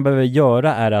 Och allt man behöver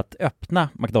göra är att öppna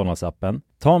McDonalds-appen,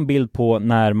 ta en bild på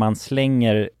när man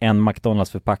slänger en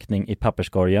McDonalds-förpackning i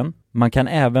papperskorgen. Man kan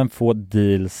även få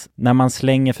deals när man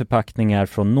slänger förpackningar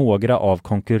från några av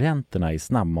konkurrenterna i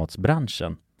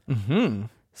snabbmatsbranschen. Mhm.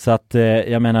 Så att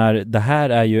jag menar, det här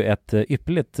är ju ett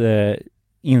ypperligt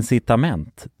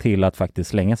incitament till att faktiskt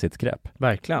slänga sitt skräp.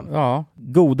 Verkligen. Ja.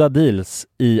 Goda deals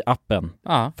i appen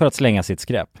för att slänga sitt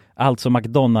skräp. Alltså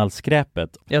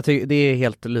McDonalds-skräpet. Jag tycker det är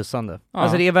helt lysande. Ja.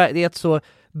 Alltså det är ett så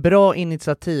bra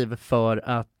initiativ för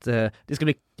att det ska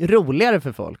bli roligare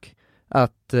för folk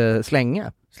att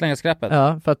slänga skräpet.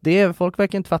 Ja, för att folk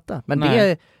verkar inte fatta. Men det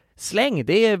är släng,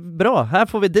 det är bra. Här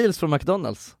får vi deals från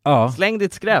McDonalds. Ja. Släng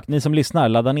ditt skräp. Ni som lyssnar,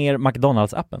 ladda ner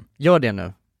McDonalds-appen. Gör det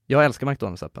nu. Jag älskar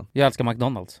McDonalds-appen. Jag älskar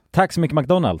McDonalds. Tack så mycket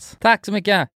McDonalds. Tack så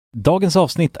mycket. Dagens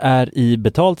avsnitt är i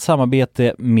betalt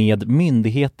samarbete med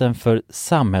Myndigheten för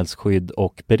samhällsskydd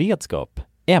och beredskap,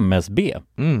 MSB.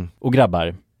 Och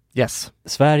grabbar, yes.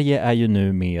 Sverige är ju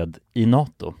nu med i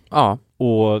NATO. Ja.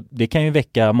 Och det kan ju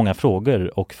väcka många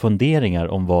frågor och funderingar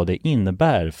om vad det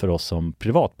innebär för oss som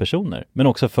privatpersoner, men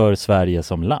också för Sverige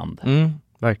som land.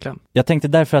 Verkligen. Jag tänkte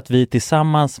därför att vi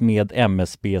tillsammans med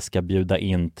MSB ska bjuda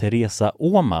in Teresa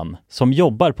Åman som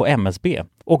jobbar på MSB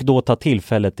och då ta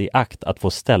tillfället i akt att få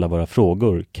ställa våra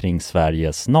frågor kring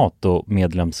Sveriges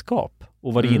NATO-medlemskap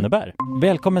och vad det innebär.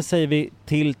 Välkommen säger vi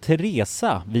till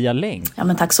Teresa via länk. Ja,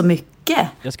 men tack så mycket.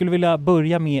 Jag skulle vilja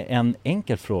börja med en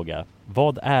enkel fråga.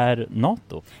 Vad är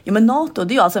NATO? Ja, men NATO,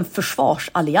 det är ju alltså en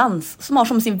försvarsallians som har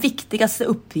som sin viktigaste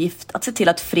uppgift att se till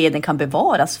att freden kan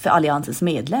bevaras för alliansens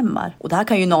medlemmar. Och det här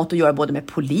kan ju NATO göra både med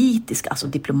politiska, alltså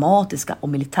diplomatiska och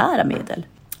militära medel.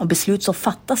 Och beslut som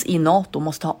fattas i NATO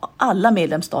måste ha alla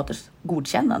medlemsstaters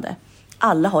godkännande.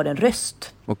 Alla har en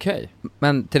röst. Okej.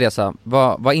 Men Teresa,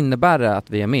 vad innebär det att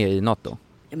vi är med i NATO?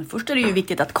 Ja, men först är det ju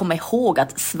viktigt att komma ihåg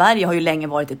att Sverige har ju länge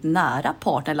varit ett nära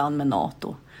partnerland med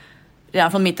NATO.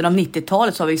 Redan från mitten av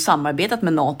 90-talet så har vi ju samarbetat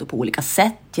med NATO på olika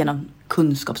sätt genom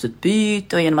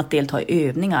kunskapsutbyte och genom att delta i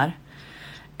övningar.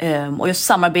 Och just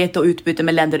samarbete och utbyte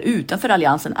med länder utanför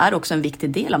alliansen är också en viktig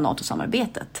del av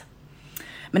NATO-samarbetet.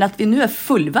 Men att vi nu är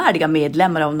fullvärdiga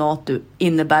medlemmar av NATO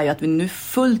innebär ju att vi nu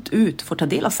fullt ut får ta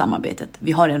del av samarbetet.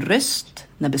 Vi har en röst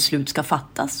när beslut ska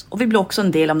fattas och vi blir också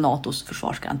en del av NATOs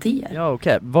försvarsgarantier. Ja,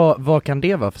 okej. Vad kan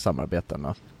det vara för samarbeten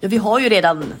då? Ja, vi har ju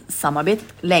redan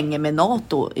samarbetat länge med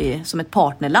NATO som ett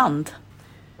partnerland.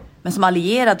 Men som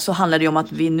allierad så handlar det om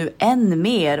att vi nu än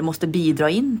mer måste bidra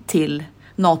in till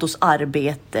NATOs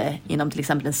arbete inom till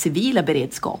exempel den civila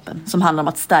beredskapen som handlar om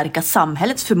att stärka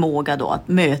samhällets förmåga då att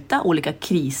möta olika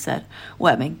kriser och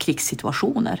även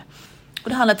krigssituationer. Och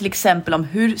det handlar till exempel om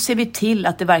hur ser vi till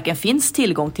att det verkligen finns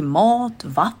tillgång till mat,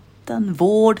 vatten,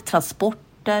 vård,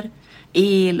 transporter,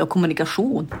 el och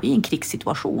kommunikation i en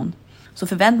krigssituation. Så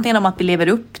förväntningarna om att vi lever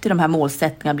upp till de här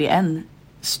målsättningarna blir än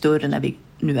större när vi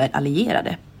nu är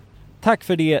allierade. Tack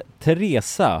för det,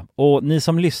 Teresa. Och ni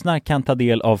som lyssnar kan ta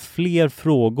del av fler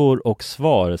frågor och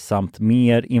svar samt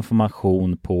mer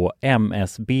information på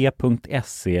msb.se/NATO.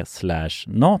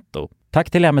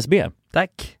 Tack till MSB.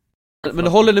 Tack. Men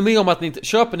håller ni med om att ni inte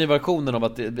köper ni versionen av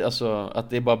att det, alltså, att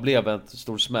det bara blev en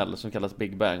stor smäll som kallas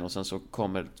Big Bang och sen så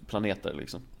kommer planeter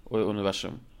liksom och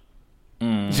universum?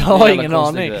 Jag har ingen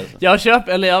aning.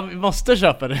 Jag måste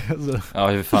köpa det. Ja,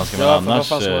 hur fan ska man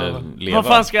annars leva?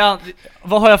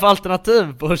 Vad har jag för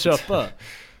alternativ på att köpa?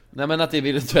 Nej, men att det är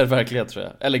virtuell verklighet tror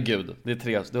jag. Eller gud, det är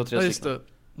tre stycken.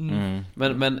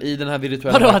 Men i den här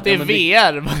virtuella vadå, att det är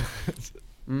VR?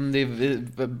 Det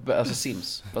är alltså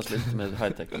Sims fast lite med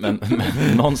high-tech. men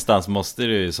någonstans måste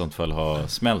det ju i sånt fall ha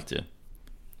smält ju.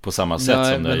 På samma sätt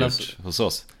som det har gjort hos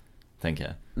oss, tänker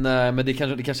jag. Nej, men det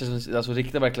kanske alltså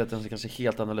riktiga verkligheten så kanske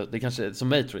helt annorlunda. Det kanske som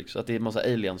Matrix, att det är en massa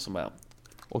aliens som är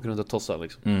åker runt och tossar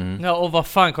liksom. Ja, och vad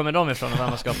fan kommer de ifrån och vem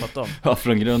har skapat dem? Ja,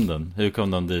 från grunden. Hur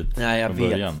kom de dit? Nej, jag vet.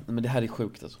 Början? Men det här är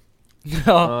sjukt alltså.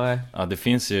 Ja. Ja, det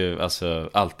finns ju alltså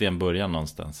alltid en början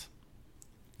någonstans.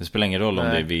 Det spelar ingen roll om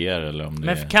det är VR eller om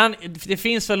det men det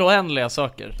finns väl oändliga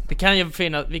saker. Det kan ju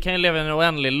finnas, vi kan ju leva i en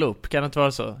oändlig loop. Kan det inte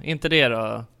vara så? Inte det då?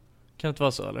 Kan det inte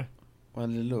vara så eller?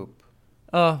 Oändlig loop?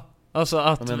 Ja,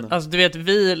 alltså du vet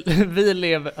vi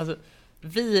lever, alltså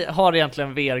vi har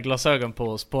egentligen VR-glasögon på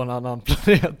oss på en annan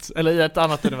planet eller i ett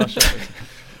annat universum.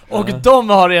 Och de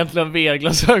har egentligen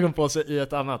VR-glasögon på sig i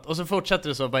ett annat. Och så fortsätter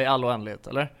det så bara i all oändlighet,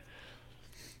 eller?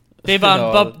 Det är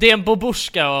bara det är en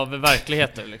boborska av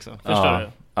verkligheter liksom. Förstår du?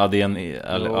 Ja, det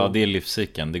är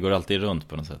livscykeln. Det går alltid runt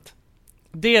på något sätt.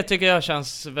 Det tycker jag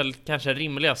känns väl kanske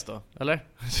rimligast då, eller?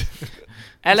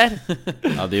 Eller?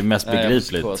 Ja, det är mest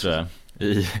begripligt tror jag.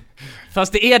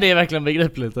 Fast det är verkligen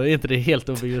begripligt, och är inte det helt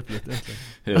obegripligt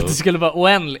att det skulle vara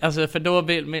oändligt, alltså för då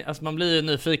blir, alltså man blir ju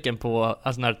nyfiken på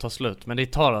alltså när det tar slut, men det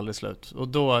tar aldrig slut, och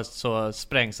då så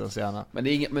sprängs ens hjärna. Men det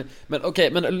är inget, men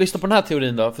okej, men lyssna på den här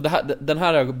teorin då, för den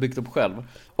här har jag byggt upp själv.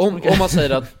 Om man säger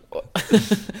att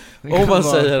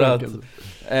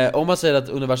om man säger att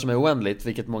universum är oändligt,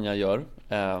 vilket många gör,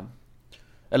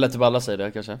 eller typ alla säger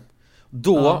det kanske.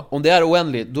 Då, om det är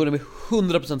oändligt, då är det med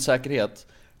 100% säkerhet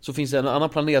så finns det en annan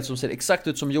planet som ser exakt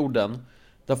ut som jorden,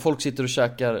 där folk sitter och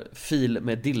käkar fil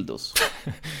med dildos.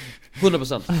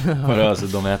 100%. Alltså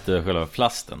de äter själva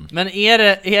plasten. Men är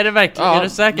det verkligen,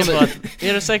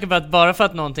 är du säker på att bara för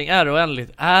att någonting är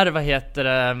oändligt,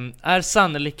 är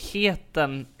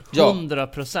sannolikheten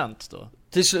 100% då?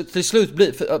 Till slut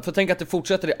blir, för tänk att det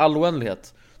fortsätter i all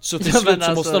oändlighet. Så till slut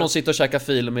så måste någon sitta och käka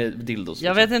fil med dildos.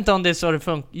 Jag vet inte om det är så det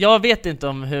funkar. Jag vet inte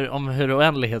om hur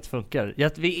oändlighet funkar.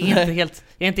 Vi är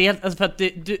inte helt alltså för att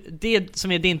det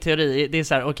som är din teori, det är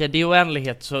så här, okej, det är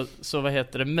oändlighet, så vad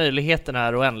heter det, möjligheterna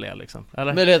är oändliga liksom,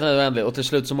 eller? Möjligheterna är oändliga, och till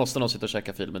slut så måste någon sitta och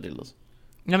käka fil med dildos.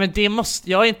 Ja, men det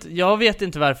måste, jag vet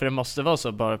inte varför det måste vara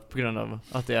så, bara på grund av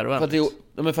att det är oändligt.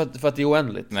 För att det är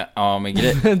oändligt. Nej, ja, men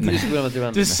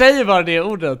du säger bara det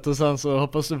ordet och sen så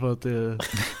hoppas du på att det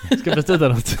ska betyda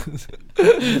något.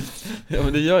 Ja,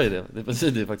 men det gör ju det. Det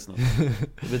betyder ju faktiskt något.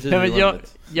 Det betyder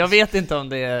jag vet inte om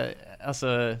det är,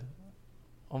 alltså,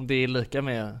 om det är lika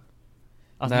med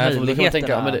att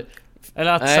möjligheterna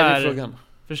eller att så här,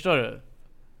 förstår du?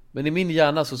 Men i min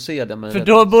hjärna så ser det mig. För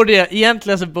då borde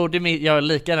jag borde jag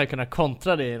lika gärna kunna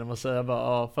kontra det genom att säga bara,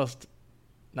 ja, fast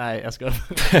nej, jag ska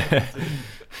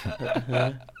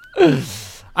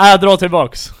jag drar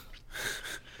tillbaks.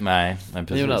 Nej,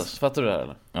 precis. Jonas, fattar du det här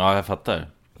eller? Ja, jag fattar.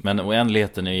 Men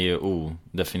oändligheten är ju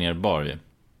odefinierbar ju.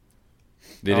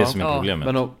 Det är det som är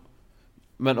problemet.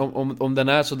 Men om den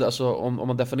är så, alltså, om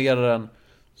man definierar den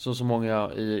så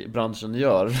många i branschen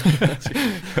gör.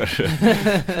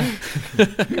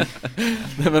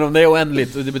 Nej, men om det är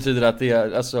oändligt, och det betyder att det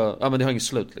är, alltså, ja, men det har inget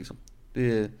slut liksom.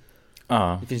 Det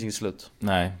finns inget slut.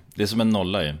 Nej, det är som en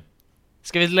nolla ju.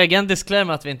 Ska vi lägga en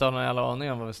disclaimer att vi inte har någon jävla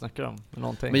aning om vad vi snackar om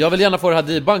någonting? Men jag vill gärna få det här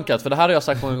debunkat, för det här har jag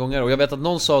sagt många gånger, och jag vet att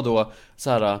någon sa då så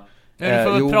här. Du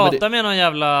får väl prata med någon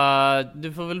jävla,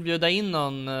 du får väl bjuda in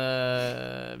någon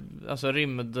alltså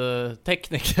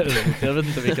rymdtekniker. Jag vet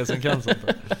inte vilka som kan sånt.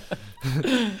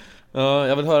 Ja,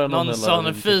 jag vill höra någon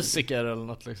sån fysiker eller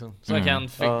något liksom,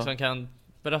 som kan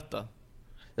berätta.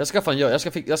 Jag ska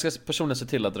personligen se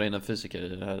till att dra in en fysiker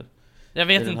i det här. Jag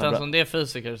vet inte ens om det är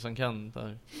fysiker som kan det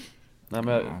här.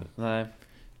 Nej,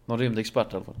 någon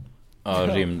rymdexpert i alla fall. Ja,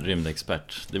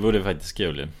 rymdexpert. Det vore faktiskt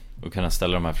kul ju, att kunna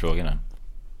ställa de här frågorna.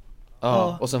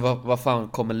 Ja, och sen vad fan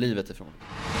kommer livet ifrån?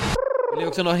 Det är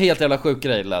också någon helt jävla sjuk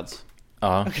grej, lads.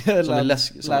 Ja.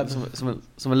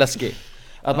 Som är läskig.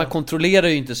 Att man kontrollerar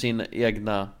ju inte sin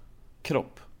egna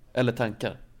kropp eller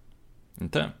tankar.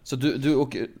 Inte? Så du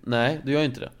åker, nej, du gör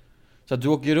inte det. Så att du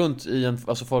åker runt i en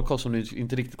farkost som du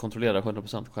inte riktigt kontrollerar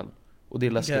 100% själv. Och det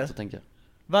är läskigt att tänka.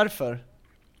 Varför?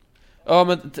 Ja,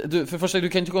 men för första, du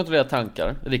kan inte kontrollera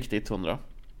tankar riktigt 100.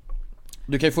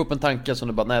 Du kan ju få upp en tanke som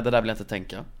du bara, nej, det där vill jag inte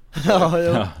tänka.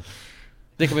 Ja.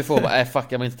 Det kommer vi få, bara, fuck,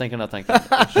 jag vill inte tänka den här tanken.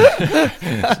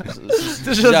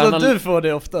 Det känns som att du får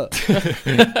det ofta.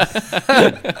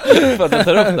 För att jag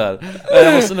tar upp det här.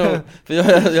 Jag måste nog, för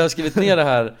jag har skrivit ner det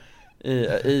här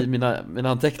i mina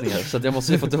anteckningar, så att jag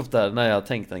måste ju fått upp det här när jag har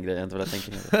tänkt en grej jag inte vill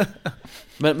tänka.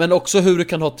 Men också hur du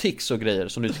kan ha tics och grejer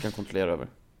som du inte kan kontrollera över.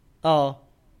 Ja.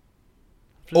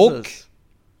 Precis. Och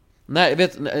nej,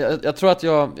 jag tror att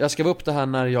jag skrev upp det här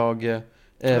när jag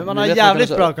men man har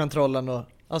jävligt bra kontroll ändå.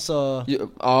 Alltså,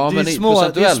 ja, det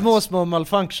är små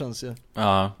malfunctions ju.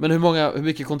 Ja. Men hur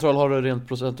mycket kontroll har du rent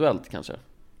procentuellt kanske?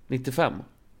 95?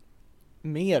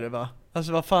 Mer va?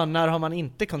 Alltså vad fan, när har man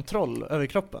inte kontroll över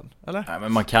kroppen? Eller? Nej,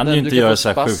 men man kan ju inte göra så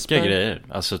här sjuka grejer.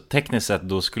 Alltså tekniskt sett,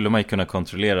 då skulle man ju kunna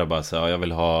kontrollera bara så här, jag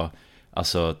vill ha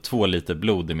 2 liter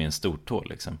blod i min stortå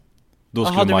liksom. Då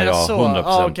skulle man ju ha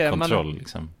 100% kontroll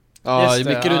liksom. Ja, det är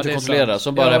mycket du inte kontrollerar,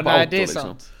 som bara är på auto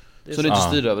liksom. Så du inte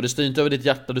styr över, du styr inte över ditt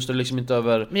hjärta, du styr liksom inte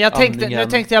över. Men nu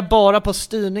tänkte jag bara på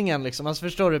styrningen liksom. Alltså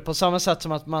förstår du, på samma sätt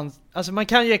som att man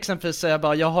kan ju exempelvis säga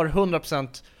bara, jag har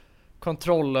 100%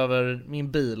 kontroll över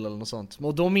min bil eller något sånt.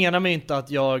 Och då menar man ju inte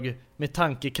att jag med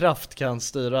tankekraft kan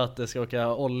styra att det ska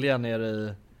åka olja ner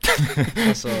i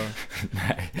alltså,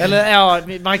 eller ja,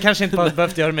 man kanske inte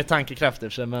behövt göra det med tankekraft i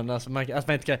och för sig, men alltså att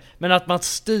man inte kan, men att man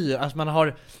styr, att man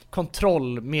har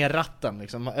kontroll med ratten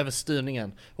liksom, över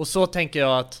styrningen. Och så tänker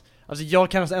jag att alltså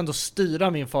jag kan ändå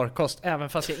styra min farkost även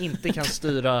fast jag inte kan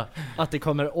styra att det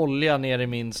kommer olja ner i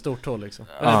min stortå liksom.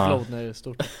 Eller blod ner i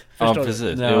stortå. Ja,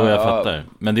 precis. Jo, jag fattar.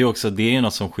 Men det är också, det är ju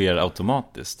något som sker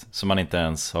automatiskt som man inte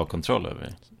ens har kontroll över.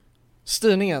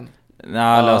 Styrningen? Nej,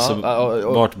 alltså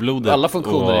vart blodet alla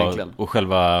funktioner egentligen. Och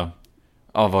själva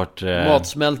vart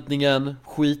matsmältningen,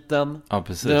 skiten. Ja,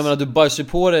 precis. Jag menar, du bajsar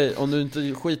på dig. Om du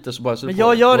inte skiter så bajsar du men på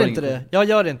dig. Jag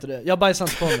gör inte det. Jag bajsar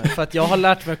inte på mig. För att jag har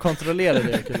lärt mig att kontrollera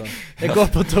det, killar. Jag går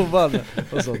på toan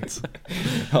och sånt.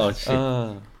 Ja, shit.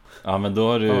 Ja, men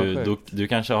då har du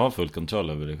kanske har full kontroll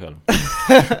över dig själv.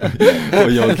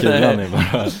 Och jag och Kulan är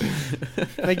bara...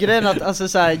 Men grejen är att alltså,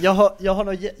 så här, jag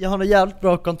har nog jävligt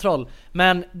bra kontroll.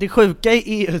 Men det sjuka är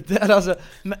ju alltså,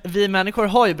 vi människor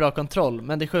har ju bra kontroll.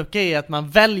 Men det sjuka är att man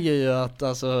väljer ju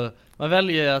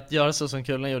att göra så som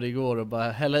Kulan gjorde igår och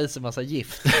bara hälla i sig massa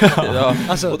gift. Ja,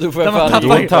 alltså, och du får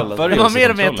man mer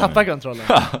och mer tappar kontrollen.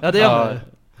 Ja, det gör man.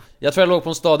 Jag tror jag låg på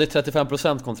en stadig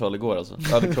 35% kontroll igår alltså.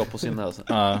 Över kropp och sinne alltså.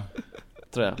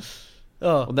 Tror jag.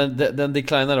 Ja. Och den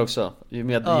declinar också ju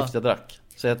mer gift jag drack.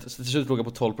 Så jag till slut låg jag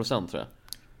på 12% tror jag.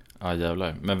 Ja,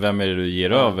 jävlar. Men vem är det du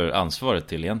ger över ansvaret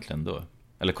till egentligen då?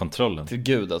 Eller kontrollen? Till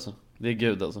Gud alltså. Det är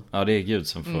Gud alltså. Ja, det är Gud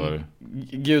som får...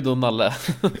 Gud och Nalle.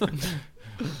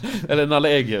 Eller Nalle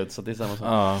är Gud, så det är samma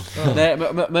sak. Nej,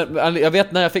 men jag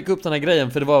vet när jag fick upp den här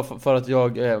grejen. För det var för att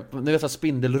jag... Ni vet att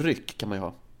spindelryck kan man ju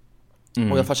ha.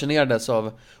 Och jag fascinerades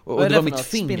av... Och det var mitt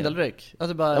finger. Spindelryck?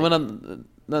 Alltså bara... Jag menar,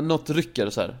 när något rycker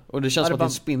så här. Och det känns som att det är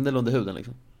en spindel under huden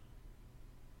liksom.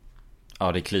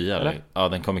 Ja, det kliar. Eller? Ja,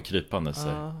 den kommer krypande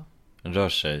sig. Den rör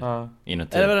sig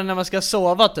inuti. Eller det när man ska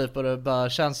sova typ och det bara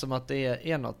känns som att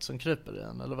det är något som kryper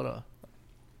igen, eller vadå?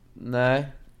 Nej.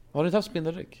 Har du inte haft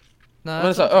spindelryck? Nej.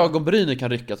 Men så här, ögonbrynen kan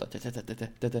rycka så här.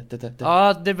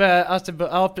 Ja, det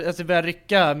börjar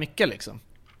rycka mycket liksom.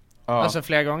 Alltså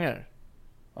flera gånger.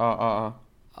 Ja,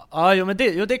 jo, men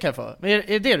det kan jag få. Men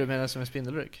är det du menar som en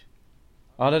spindelryck?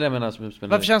 Ja, det är det jag menar som en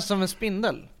spindelryck. Varför känns det som en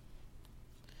spindel?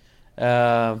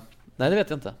 Nej, det vet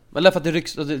jag inte. Men därför att det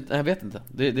rycks, jag vet inte.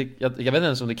 Jag vet inte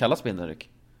ens om det kallas spindelryck.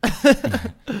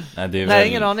 Nej,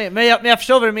 ingen aning. Men jag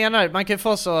förstår vad du menar. Man kan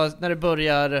få så när det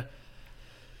börjar...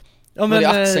 Ja, men i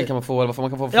axeln kan man få, eller vad man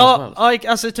kan få för som helst.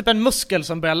 Ja, alltså typ en muskel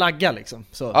som börjar lagga liksom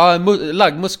så. Ja,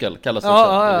 laggmuskel kallas det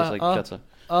också.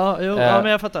 Men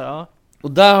jag fattar,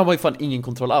 Och där har man ju fan ingen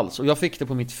kontroll alls. Och jag fick det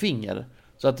på mitt finger.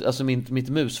 Så att, alltså mitt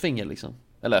musfinger liksom.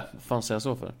 Eller, vad fan säger jag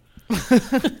så för?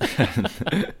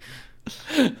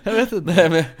 Jag vet inte.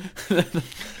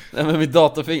 Nej, men mitt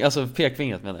datorfinger, alltså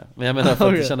pekfingret menar jag. Men jag menar för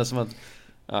att det kändes som att...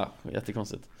 Ja,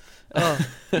 jättekonstigt.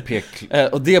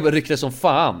 Och det ryckte som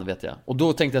fan, vet jag. Och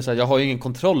då tänkte jag så här, jag har ju ingen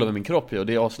kontroll över min kropp och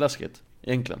det är asläskigt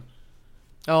egentligen.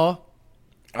 Ja.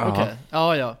 Okej.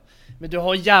 Ja. Men du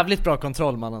har jävligt bra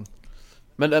kontroll, mannen.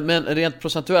 Men rent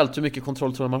procentuellt, hur mycket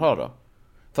kontroll tror man har då?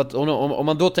 För att om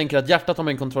man då tänker att hjärtat har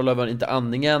man en kontroll över, inte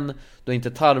andningen, då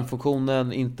inte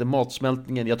tarmfunktionen, inte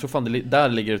matsmältningen. Jag tror fan där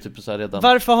ligger det typ så här redan.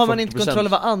 Varför har man inte kontroll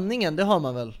över andningen? Det har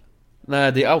man väl?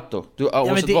 Nej, det är auto.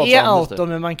 Ja, men det är auto,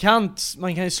 men man kan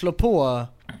ju slå på.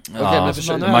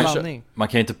 Man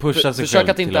kan ju inte pusha sig försök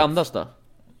att inte andas då.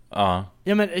 Ja,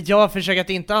 men jag försöker att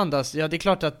inte andas. Ja, det är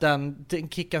klart att den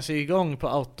kickar sig igång på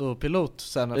autopilot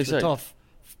sen efter ett tag.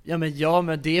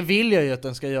 Men det vill jag ju att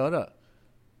den ska göra.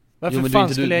 Varför fan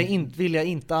skulle jag vilja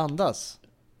inte andas?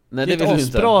 Nej, det är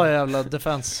ett bra jävla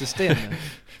defense-system.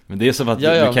 Men det är som att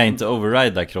du kan inte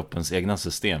overrida kroppens egna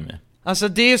system. Alltså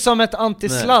det är som ett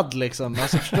antisladd liksom.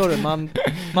 Alltså förstår du,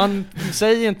 man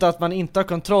säger inte att man inte har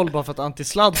kontroll bara för att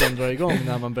antisladden drar igång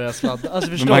när man börjar sladda.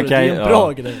 Alltså förstår du, det är en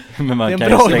bra grej. Men man kan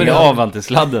ju stänga av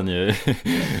antisladden ju.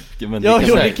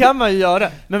 Det kan man ju göra.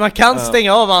 Men man kan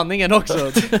stänga av andningen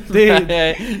också.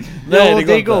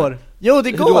 Det går. Jo,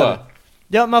 det går.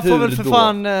 Ja, man får väl för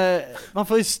fan man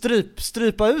får ju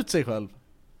strypa ut sig själv.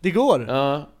 Det går.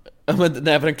 Ja, men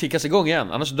nej, för den kickas igång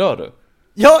igen, annars dör du.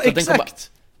 Ja,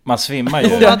 exakt. Man svimmar ju.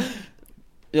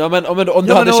 Ja, men om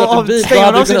du hade kört en bil, då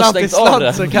hade du kunnat stängt av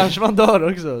den. Så kanske man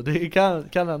dör också. Det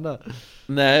kan hända.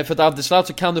 Nej, för att antisladd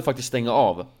så kan du faktiskt stänga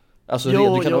av. Alltså,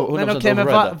 men okej, men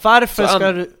varför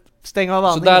ska du stänga av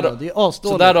andningen då? Det är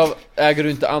asdåligt. Så därav äger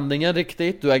du inte andningen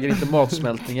riktigt. Du äger inte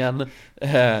matsmältningen.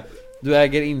 Du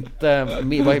äger inte,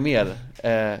 vad är mer?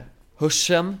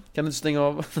 Hörseln kan du inte stänga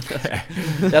av.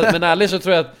 Men ärligt så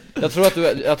tror jag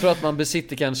tror att man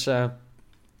besitter kanske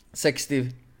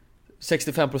 65%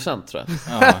 tror jag.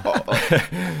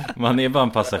 Man är bara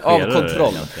en passagerare av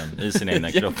kontroll i sin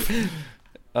egna kropp.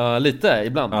 Lite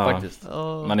ibland faktiskt.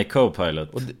 Man är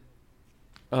co-pilot.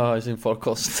 I sin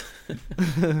farkost.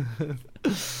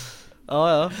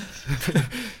 Ja.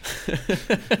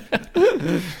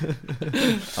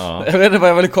 Ja. Jag vet inte vad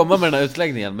jag vill komma med den här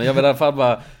utläggningen, men jag vill i alla fall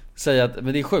bara säga att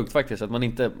men det är sjukt faktiskt att man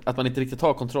inte riktigt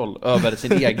har kontroll över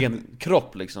sin egen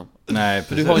kropp liksom. Nej,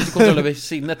 för du har inte kontroll över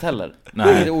sinnet heller.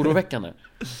 Nej. Det är oroväckande,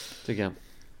 tycker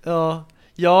jag.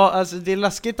 Ja, alltså det är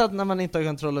läskigt att när man inte har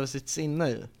kontroll över sitt sinne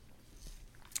ju.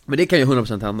 Men det kan ju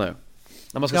 100% hända ju.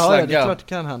 När man ska slagga. Ja, det är klart det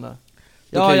kan hända.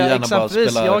 Ja,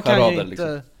 exempelvis jag kan ju inte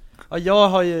liksom.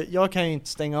 Jag kan ju inte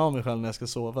stänga av mig själv när jag ska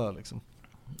sova liksom.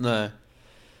 Nej.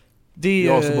 Det är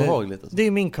jag så behagligt alltså. Det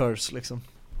är min curse liksom.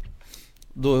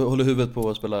 Då håller huvudet på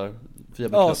att spela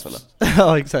feberknapp eller?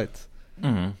 Ja, exakt.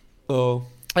 Oh.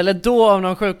 Eller då av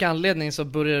någon sjuk anledning så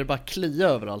börjar det bara klia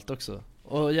överallt också.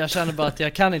 Och jag känner bara att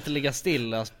jag kan inte ligga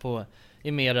still alltså,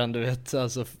 i mer än du vet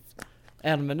alltså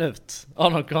 1 minut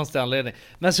av någon konstig anledning.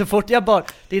 Men så fort jag bara,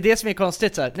 det är det som är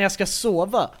konstigt så här, när jag ska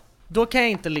sova, då kan jag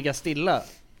inte ligga stilla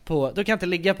då kan jag inte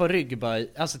ligga på rygg bara,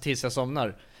 alltså tills jag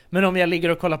somnar. Men om jag ligger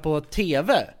och kollar på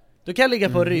TV, då kan jag ligga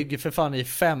på rygg för fan i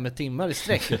 5 timmar i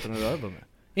sträck utan att röra på mig.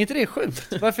 Är inte det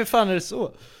sjukt? Varför fan är det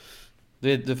så?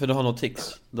 För du har något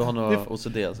tics. Du har något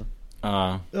OCD alltså.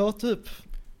 Ja, typ.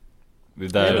 Det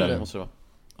där det måste det vara.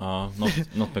 Ja,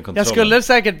 något med kontroll. Jag skulle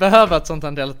säkert behöva ett sånt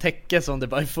här del täcke som det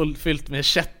bara är fyllt med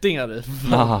kättingar i.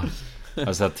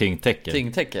 Alltså tyngdtäcke.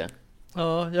 Tyngdtäcke.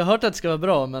 Ja, jag har hört att det ska vara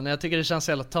bra, men jag tycker det känns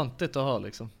så jävla töntigt att ha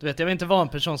liksom. Du vet, jag vill inte vara en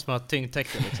person som har ett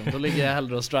tyngdtäcke liksom. Då ligger jag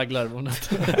hellre och strugglar.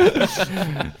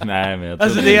 Nej, men jag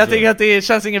alltså jag tycker att det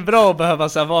känns inget bra att behöva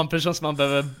så här, vara en person som man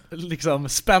behöver liksom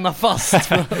spänna fast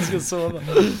för att man ska sova.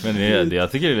 Men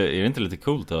jag tycker är det inte lite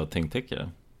coolt att ha tyngdtäcke?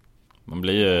 Man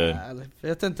blir ju... Jag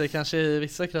vet inte, kanske i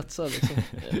vissa kretsar liksom.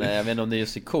 Nej, jag vet inte om det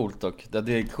just är coolt dock. Det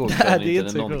är coolt. Nej, det är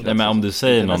inte så coolt. Nej, men om du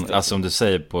säger om du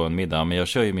säger på en middag, men jag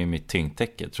kör ju med mitt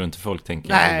tyngdtäcke. Tror inte folk tänker...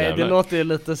 Nej, det låter ju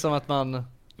lite som att man...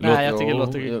 Nej, jag tycker det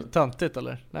låter töntigt,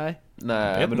 eller? Nej,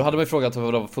 men då hade man ju frågat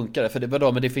vad funkar det. För det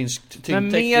var men det finns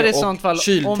tyngdtäcke och sånt fall,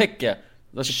 kyltäcke.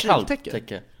 Alltså kallt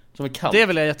täcke. Som är kallt. Det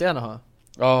vill jag jättegärna ha.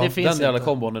 Ja, det finns den jävla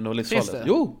kombon är nog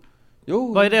livsfarlig.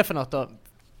 Jo. Vad är det för något då?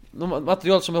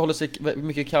 Material som håller sig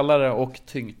mycket kallare och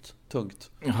tungt.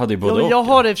 Ja, det är både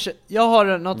jag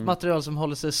har något material som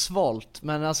håller sig svalt.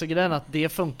 Men alltså grejen är att det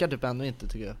funkar typ ändå inte,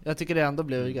 tycker jag. Jag tycker det ändå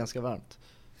blir ganska varmt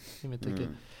i mitt tycke.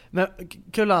 Men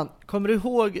Kullan, kommer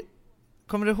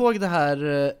du ihåg det här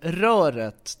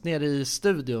röret nere i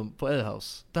studion på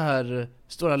A-house? Det här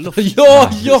stora luft. Ja!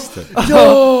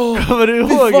 Kommer du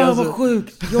ihåg? Fan alltså? Vad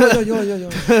sjukt. Ja.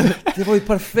 Det var ju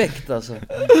perfekt alltså.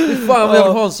 Fy fan vad jag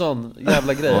vill ha en sån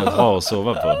jävla grej. Ja, att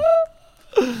sova på.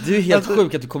 Du är helt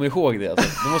sjuk att du kommer ihåg det alltså.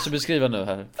 Du måste beskriva nu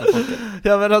här för folket.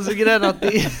 Ja, men alltså grejen att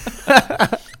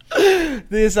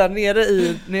det är så här,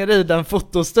 nere i den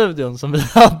fotostudion som vi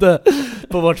hade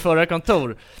på vårt förra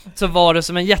kontor, så var det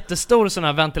som en jättestor sån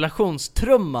här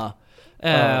ventilationstrumma.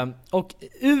 Och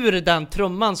ur den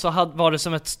trumman så var det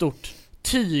som ett stort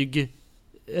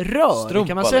tygrör, strumpa,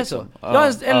 kan man säga liksom. så?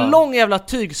 Ja, en lång jävla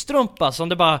tygstrumpa som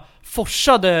det bara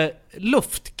forsade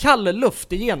kall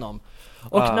luft igenom.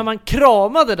 Och när man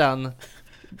kramade den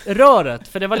röret,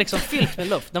 för det var liksom fyllt med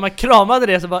luft, när man kramade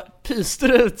det så bara pyste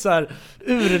det ut så här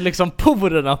ur liksom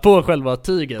porerna på själva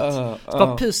tyget. Så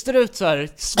bara pyste det ut så här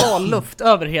sval luft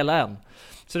över hela en.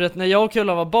 Så det, när jag och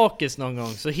Kulla var bakis någon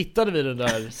gång så hittade vi den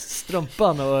där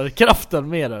strumpan och kraften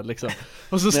med den liksom.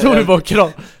 Och så stod vi bara och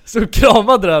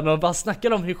kramade den och bara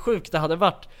snackade om hur sjukt det hade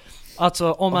varit.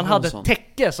 Alltså om man hade ett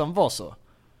täcke som var så.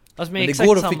 Alltså, men det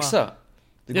går att fixa.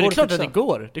 Det är klart att det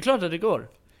går. Det är klart att det går.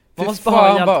 Man måste bara ha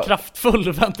en jävligt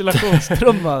kraftfull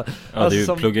ventilationstrumma. Ja, du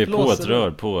pluggar ju på ett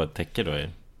rör på ett täcke då.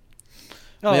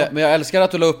 Ja. Men jag älskar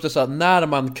att du la upp det så att när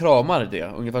man kramar det,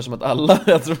 ungefär som att alla,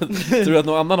 jag tror att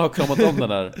någon annan har kramat om den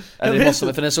där.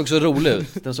 För den såg så rolig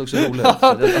ut.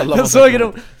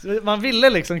 Man ville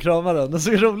liksom krama den. Den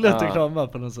såg rolig ut att krama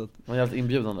på något sätt. Det var jävligt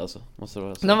inbjudande alltså. Måste det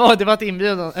vara så. Det var ett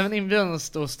inbjudande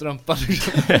stor strumpa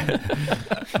liksom.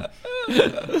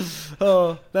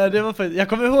 Nej, det var faktiskt, jag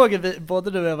kommer ihåg att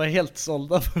både du och jag var helt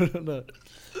sålda på den där.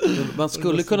 Man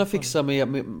skulle kunna fixa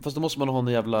med fast då måste man ha en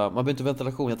jävla, man behöver inte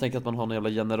ventilation. Jag tänker att man har en jävla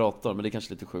generator, men det är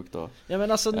kanske lite sjukt då. Ja,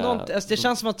 men alltså, det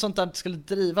känns som att sånt där skulle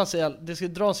det skulle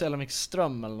dra så jävla mycket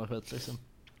ström eller något skit liksom.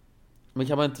 Men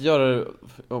kan man inte göra det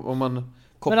om man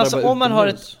kopplar? Men alltså om man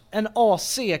har en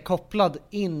AC kopplad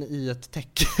in i ett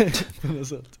täcke på något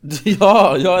sätt.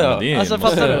 Ja. Alltså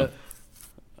fattar du?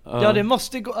 Ja, det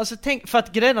måste gå. Alltså tänk, för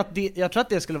att grejen att jag tror att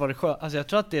det skulle vara jag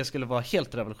tror att det skulle vara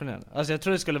helt revolutionerande. Alltså jag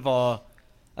tror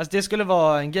det skulle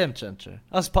vara en game changer.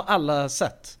 Alltså på alla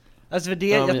sätt. Alltså för det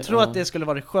jag tror att det skulle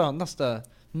vara det skönaste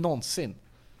någonsin.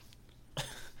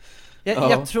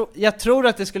 Jag tror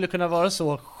att det skulle kunna vara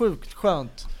så sjukt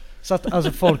skönt så att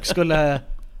alltså folk skulle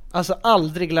Alltså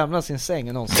aldrig lämna sin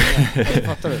säng någonsin. Alltså,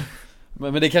 fattar du?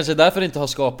 Men det kanske är därför det inte har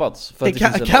skapats. För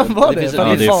det kan vara det.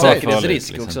 Det finns en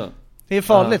säkerhetsrisk liksom. Också. Det är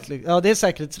farligt. Ja, det är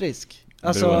säkerhetsrisk.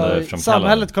 Alltså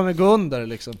samhället kommer gå under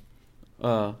liksom.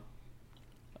 Ja,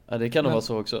 det kan nog vara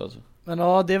så också alltså. Men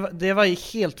ja, det var ju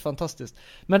helt fantastiskt.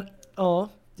 Men ja,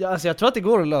 alltså jag tror att det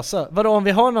går att lösa. Vadå, om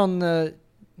vi har någon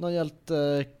helt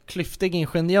klyftig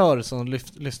ingenjör som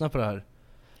lyssnar på det här,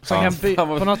 så kan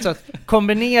på något sätt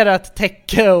kombinera ett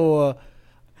täcke och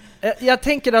jag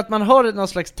tänker att man har någon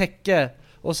slags täcke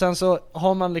och sen så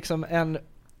har man liksom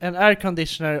en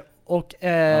airconditioner och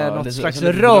något slags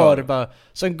rör bara,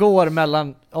 som går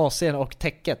mellan AC:n och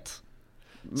täcket.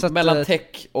 Så mellan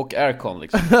tech och aircon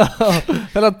liksom.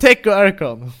 Mellan tech och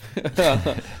aircon.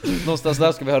 Någonstans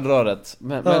där ska vi ha röret.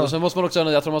 Men så måste man också,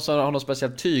 jag tror man måste ha något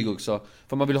speciellt tyg också.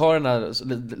 För man vill ha den här,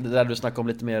 där du snackar om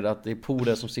lite mer att det är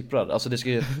porer som sipprar. Alltså det ska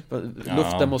ju,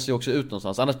 luften måste ju också ut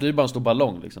någonstans. Annars blir det bara en stor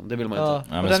ballong liksom. Det vill man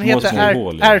inte. Ja, den heter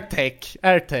AirTech.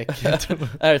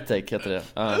 AirTech heter det.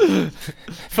 Ja.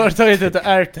 Företaget heter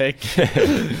AirTech.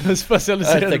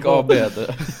 AirTech AB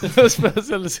heter det.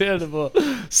 Specialiserade på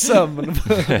sömn.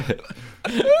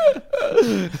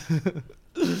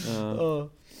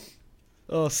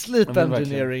 Sleep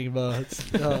engineering,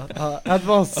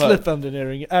 advanced sleep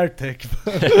engineering, AirTech.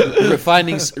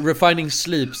 refining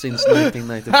sleep since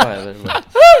 1995.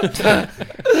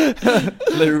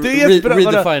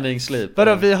 Redefining sleep.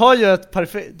 Vadå, vi har ju ett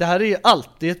perfekt, det här är ju allt,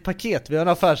 det är ett paket, vi har en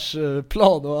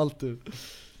affärsplan och allt.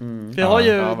 Vi har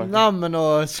ju namn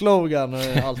och slogan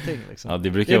och allting liksom. Ja, det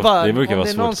brukar vara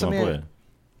svårt att komma på det.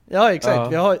 Ja,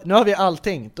 exakt. Nu har vi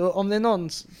allting. Då, om det är någon,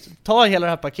 ta hela det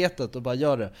här paketet och bara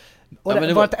gör det. Och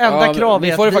vårt enda krav är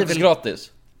ni får det faktiskt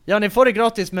gratis. Ja, ni får det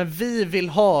gratis, men vi vill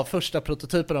ha första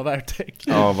prototypen av AirTech.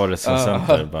 Ja, var det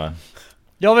recensenter bara.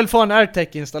 Jag vill få en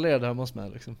AirTech installerad här hos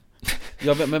mig liksom.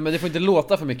 Ja, men det får inte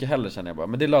låta för mycket heller, känner jag bara.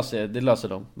 Men det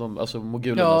löser de alltså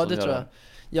mogulerna som gör det. Ja, det tror jag.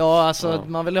 Ja, alltså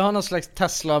man vill ju ha någon slags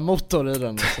Tesla-motor i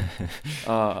den liksom.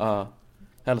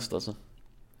 Helst alltså.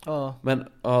 Ja. Men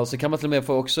så kan man till och med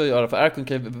få också göra, för aircon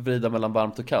kan ju vrida mellan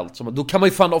varmt och kallt, så då kan man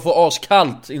ju fan få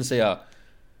askallt, inser jag.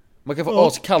 Man kan få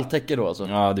askallt täcke då alltså.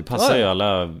 Ja, det passar ju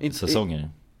alla säsonger.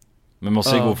 Men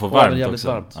måste ju gå för varmt också.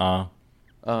 Varmt.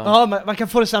 Ja, man kan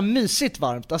få det så här mysigt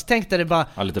varmt. Alltså tänk dig det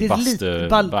bara lite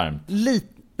bastu-varmt.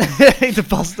 Inte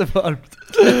bastu-varmt.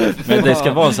 Men det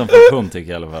ska vara en sån funktion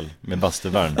tycker jag i alla fall. Med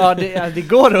bastu-varmt. Ja, det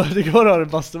går att ha det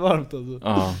bastu-varmt alltså.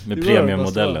 Ja, med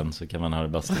premiummodellen så kan man ha det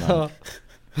bastu-varmt.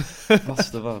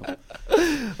 Bastu-varmt.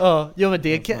 Ja, jo men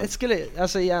det skulle,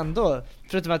 alltså ändå,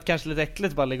 förutom att kanske lite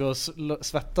äckligt bara ligga och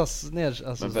svettas ner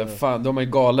alltså. Men fan, de är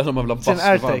galen om man vill ha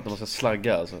bastu-varmt när man ska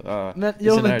slagga alltså. Men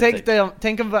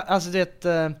tänk om, alltså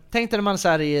tänk dig när man så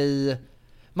här är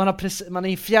man är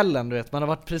i fjällen, du vet. Man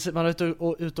har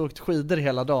ut och åkt skidor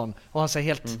hela dagen och har så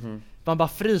helt man bara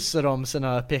fryser om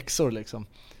sina pexor liksom.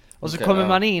 Och så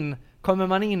kommer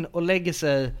man in och lägger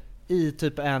sig i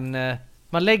typ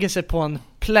man lägger sig på en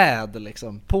pläd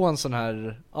liksom, på en sån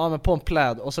här, men på en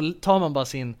pläd, och så tar man bara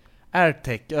sin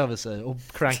AirTech över sig och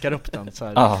crankar upp den så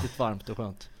här riktigt varmt och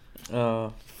skönt.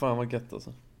 Ja, fan vad gött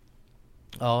alltså.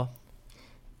 Ja.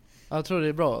 Jag tror det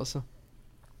är bra alltså.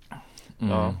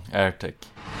 AirTech.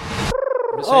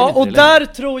 Ja, och där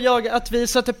tror jag att vi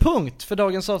sätter punkt för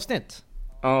dagens avsnitt.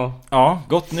 Ja,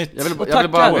 gott nytt. Jag vill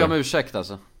bara be om ursäkt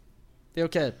alltså. Det är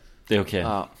okej. Det är okej.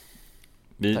 Ja.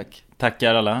 Vi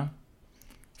tackar alla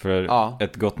för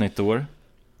ett gott nytt år.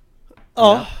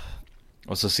 Ja.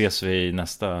 Och så ses vi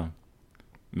nästa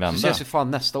vända. Så ses vi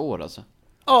fan nästa år alltså.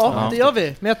 Ja, det gör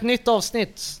vi. Med ett nytt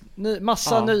avsnitt.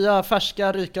 Massa nya,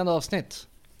 färska, rykande avsnitt.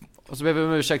 Och så ber vi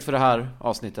om ursäkt för det här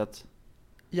avsnittet.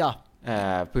 Ja.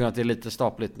 På grund av att det är lite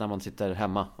stapligt när man sitter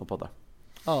hemma och poddar.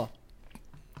 Ja.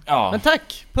 Men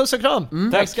tack, puss och kram.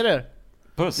 Jag älskar er.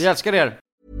 Puss. Vi älskar er.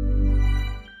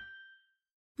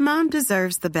 Mom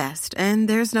deserves the best, and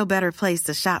there's no better place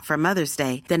to shop for Mother's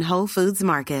Day than Whole Foods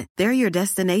Market. They're your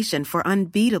destination for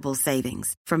unbeatable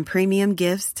savings, from premium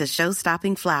gifts to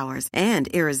show-stopping flowers and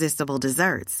irresistible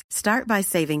desserts. Start by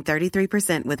saving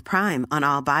 33% with Prime on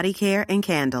all body care and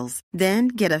candles. Then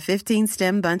get a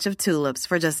 15-stem bunch of tulips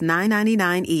for just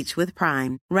 $9.99 each with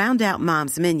Prime. Round out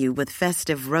Mom's menu with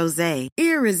festive rosé,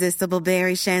 irresistible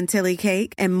berry chantilly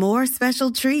cake, and more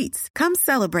special treats. Come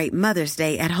celebrate Mother's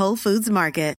Day at Whole Foods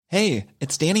Market. Hey,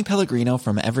 it's Danny Pellegrino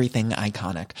from Everything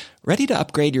Iconic. Ready to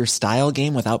upgrade your style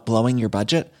game without blowing your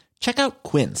budget? Check out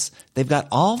Quince. They've got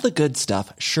all the good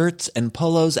stuff, shirts and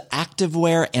polos,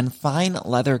 activewear, and fine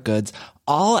leather goods,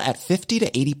 all at 50 to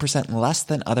 80% less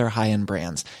than other high-end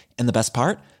brands. And the best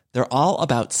part? They're all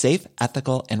about safe,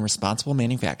 ethical, and responsible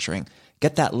manufacturing.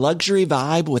 Get that luxury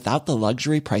vibe without the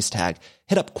luxury price tag.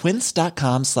 Hit up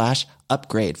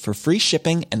quince.com/upgrade for free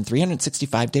shipping and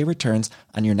 365-day returns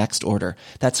on your next order.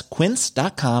 That's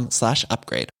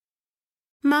quince.com/upgrade.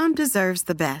 Mom deserves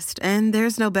the best, and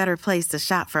there's no better place to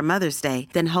shop for Mother's Day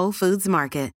than Whole Foods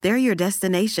Market. They're your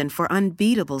destination for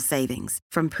unbeatable savings,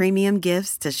 from premium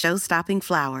gifts to show-stopping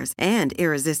flowers and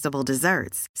irresistible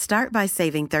desserts. Start by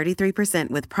saving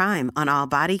 33% with Prime on all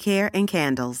body care and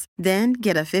candles. Then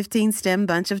get a 15-stem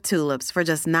bunch of tulips for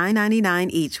just $9.99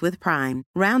 each with Prime.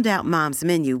 Round out Mom's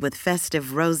menu with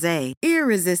festive rosé,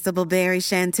 irresistible berry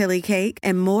chantilly cake,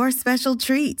 and more special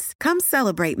treats. Come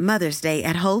celebrate Mother's Day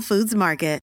at Whole Foods Market.